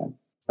worked for them,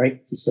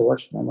 right? He still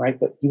works for them, right?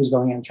 But he was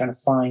going out and trying to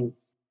find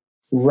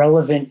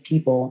relevant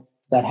people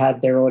that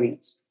had their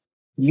audience.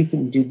 You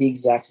can do the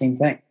exact same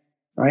thing,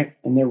 right?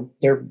 And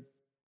they're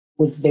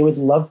they would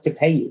love to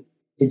pay you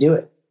to do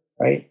it,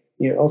 right?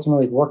 You're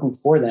ultimately working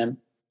for them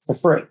for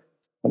free,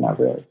 but not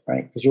really,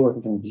 right? Because you're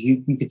working for them.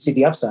 You could see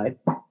the upside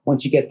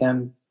once you get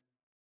them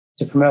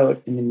to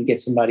promote, and then you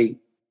get somebody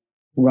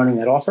running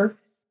that offer.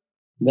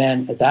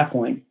 Then at that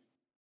point,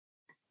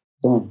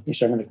 boom, you're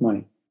starting to make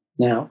money.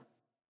 Now,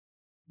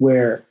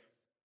 where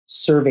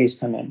surveys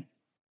come in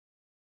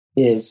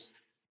is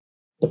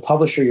the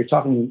publisher you're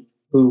talking to,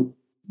 who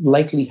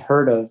likely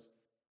heard of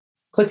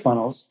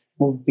ClickFunnels,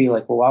 will be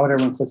like, well, why would I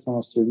run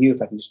ClickFunnels through you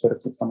if I can just go to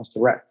ClickFunnels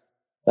direct?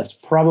 That's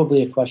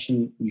probably a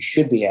question you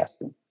should be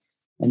asking.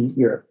 And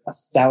you're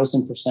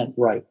 1,000%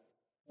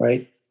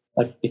 right?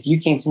 Like if you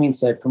came to me and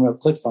said, promote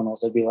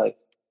ClickFunnels, I'd be like,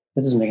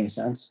 that doesn't make any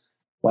sense.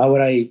 Why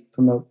would I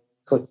promote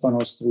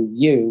ClickFunnels through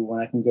you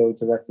when I can go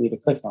directly to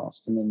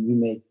ClickFunnels? And then you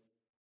make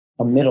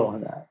a middle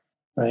on that,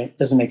 right?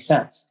 Doesn't make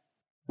sense.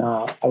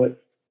 I would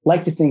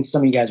like to think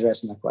some of you guys are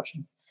asking that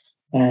question.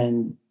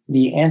 And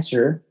the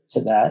answer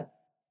to that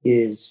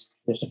is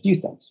there's a few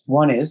things.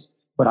 One is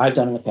what I've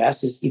done in the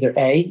past is either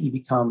A, you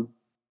become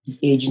the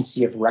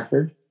agency of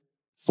record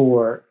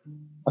for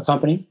a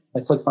company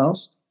like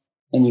ClickFunnels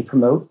and you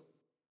promote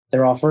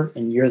their offer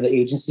and you're the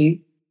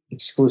agency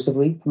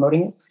exclusively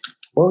promoting it.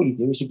 Or what you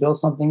do is you build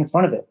something in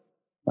front of it,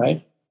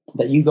 right?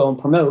 That you go and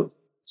promote.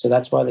 So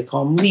that's why they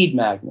call them lead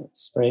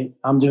magnets, right?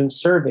 I'm doing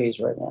surveys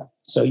right now.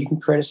 So you can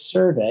create a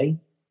survey,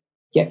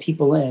 get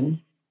people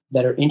in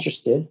that are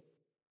interested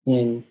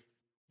in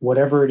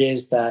whatever it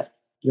is that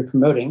you're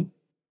promoting.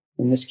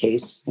 In this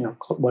case,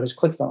 what is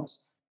ClickFunnels?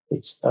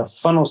 It's a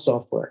funnel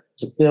software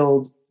to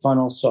build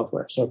funnel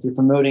software. So if you're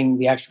promoting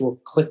the actual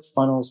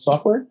ClickFunnels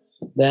software,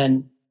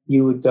 then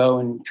you would go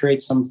and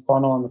create some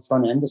funnel on the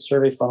front end, a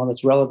survey funnel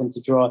that's relevant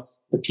to draw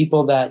the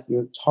people that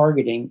you're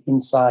targeting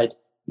inside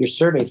your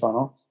survey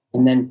funnel.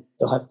 And then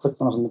they'll have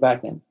ClickFunnels on the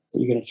back end that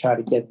you're going to try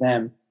to get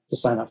them to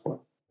sign up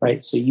for,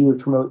 right? So you would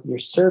promote your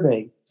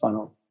survey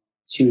funnel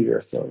to your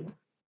affiliate,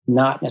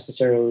 not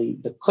necessarily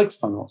the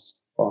ClickFunnels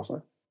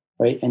offer,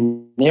 right?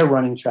 And they're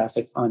running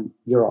traffic on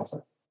your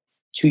offer,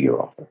 to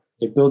your offer.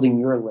 They're building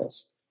your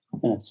list.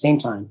 And at the same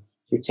time,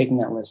 you're taking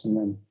that list and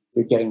then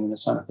you're getting them to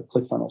sign up for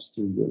ClickFunnels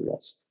through your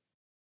list.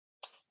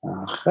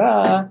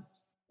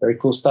 Very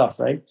cool stuff,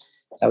 right?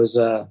 That was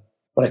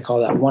what I call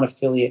that one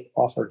affiliate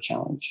offer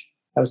challenge.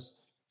 That was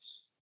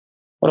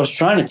what I was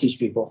trying to teach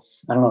people.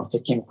 I don't know if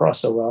it came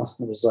across so well.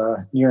 It was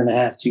a year and a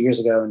half, 2 years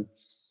ago. And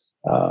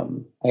I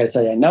got to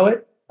tell you, I know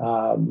it.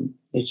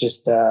 It's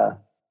just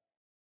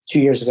 2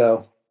 years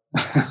ago,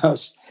 I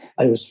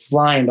was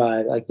flying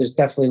by. Like, there's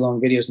definitely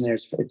long videos in there.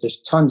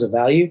 There's tons of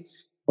value.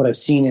 What I've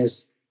seen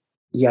is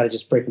you got to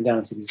just break them down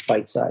into these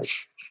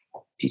bite-sized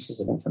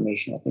pieces of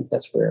information. I think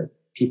that's where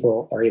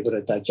people are able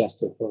to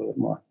digest it a little bit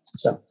more.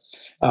 So,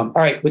 all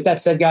right. With that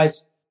said,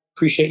 guys,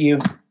 appreciate you.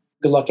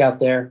 Good luck out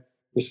there.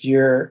 If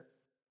you're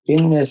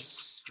in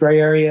this gray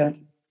area,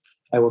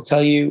 I will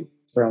tell you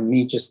from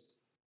me just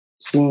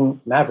seeing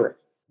Maverick,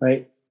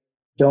 right?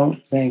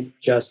 Don't think,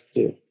 just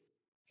do.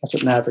 That's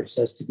what Maverick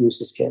says to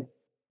Goose's kid,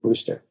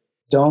 Brewster.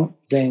 Don't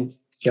think,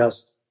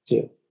 just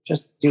do.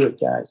 Just do it,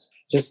 guys.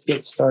 Just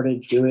get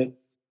started, do it.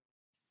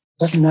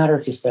 Doesn't matter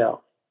if you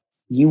fail.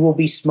 You will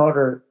be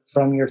smarter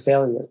from your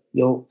failure.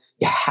 You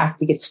have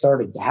to get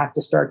started. You have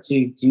to start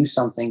to do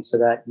something so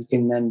that you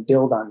can then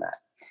build on that.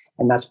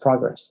 And that's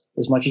progress.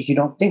 As much as you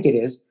don't think it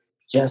is,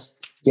 just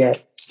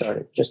get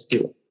started. Just do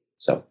it.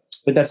 So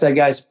with that said,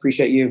 guys,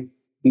 appreciate you.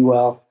 Be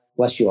well.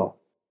 Bless you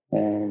all.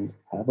 And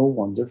have a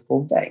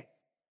wonderful day.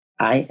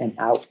 I am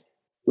out.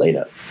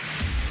 Later.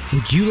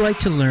 Would you like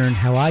to learn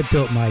how I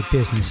built my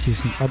business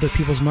using other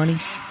people's money?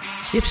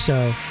 If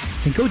so,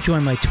 then go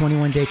join my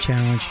 21-day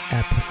challenge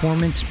at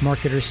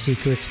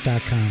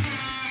performancemarketersecrets.com.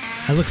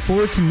 I look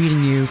forward to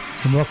meeting you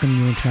and welcoming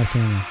you into my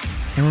family.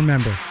 And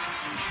remember,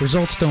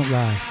 results don't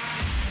lie,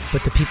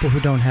 but the people who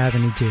don't have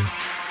any do.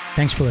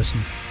 Thanks for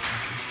listening.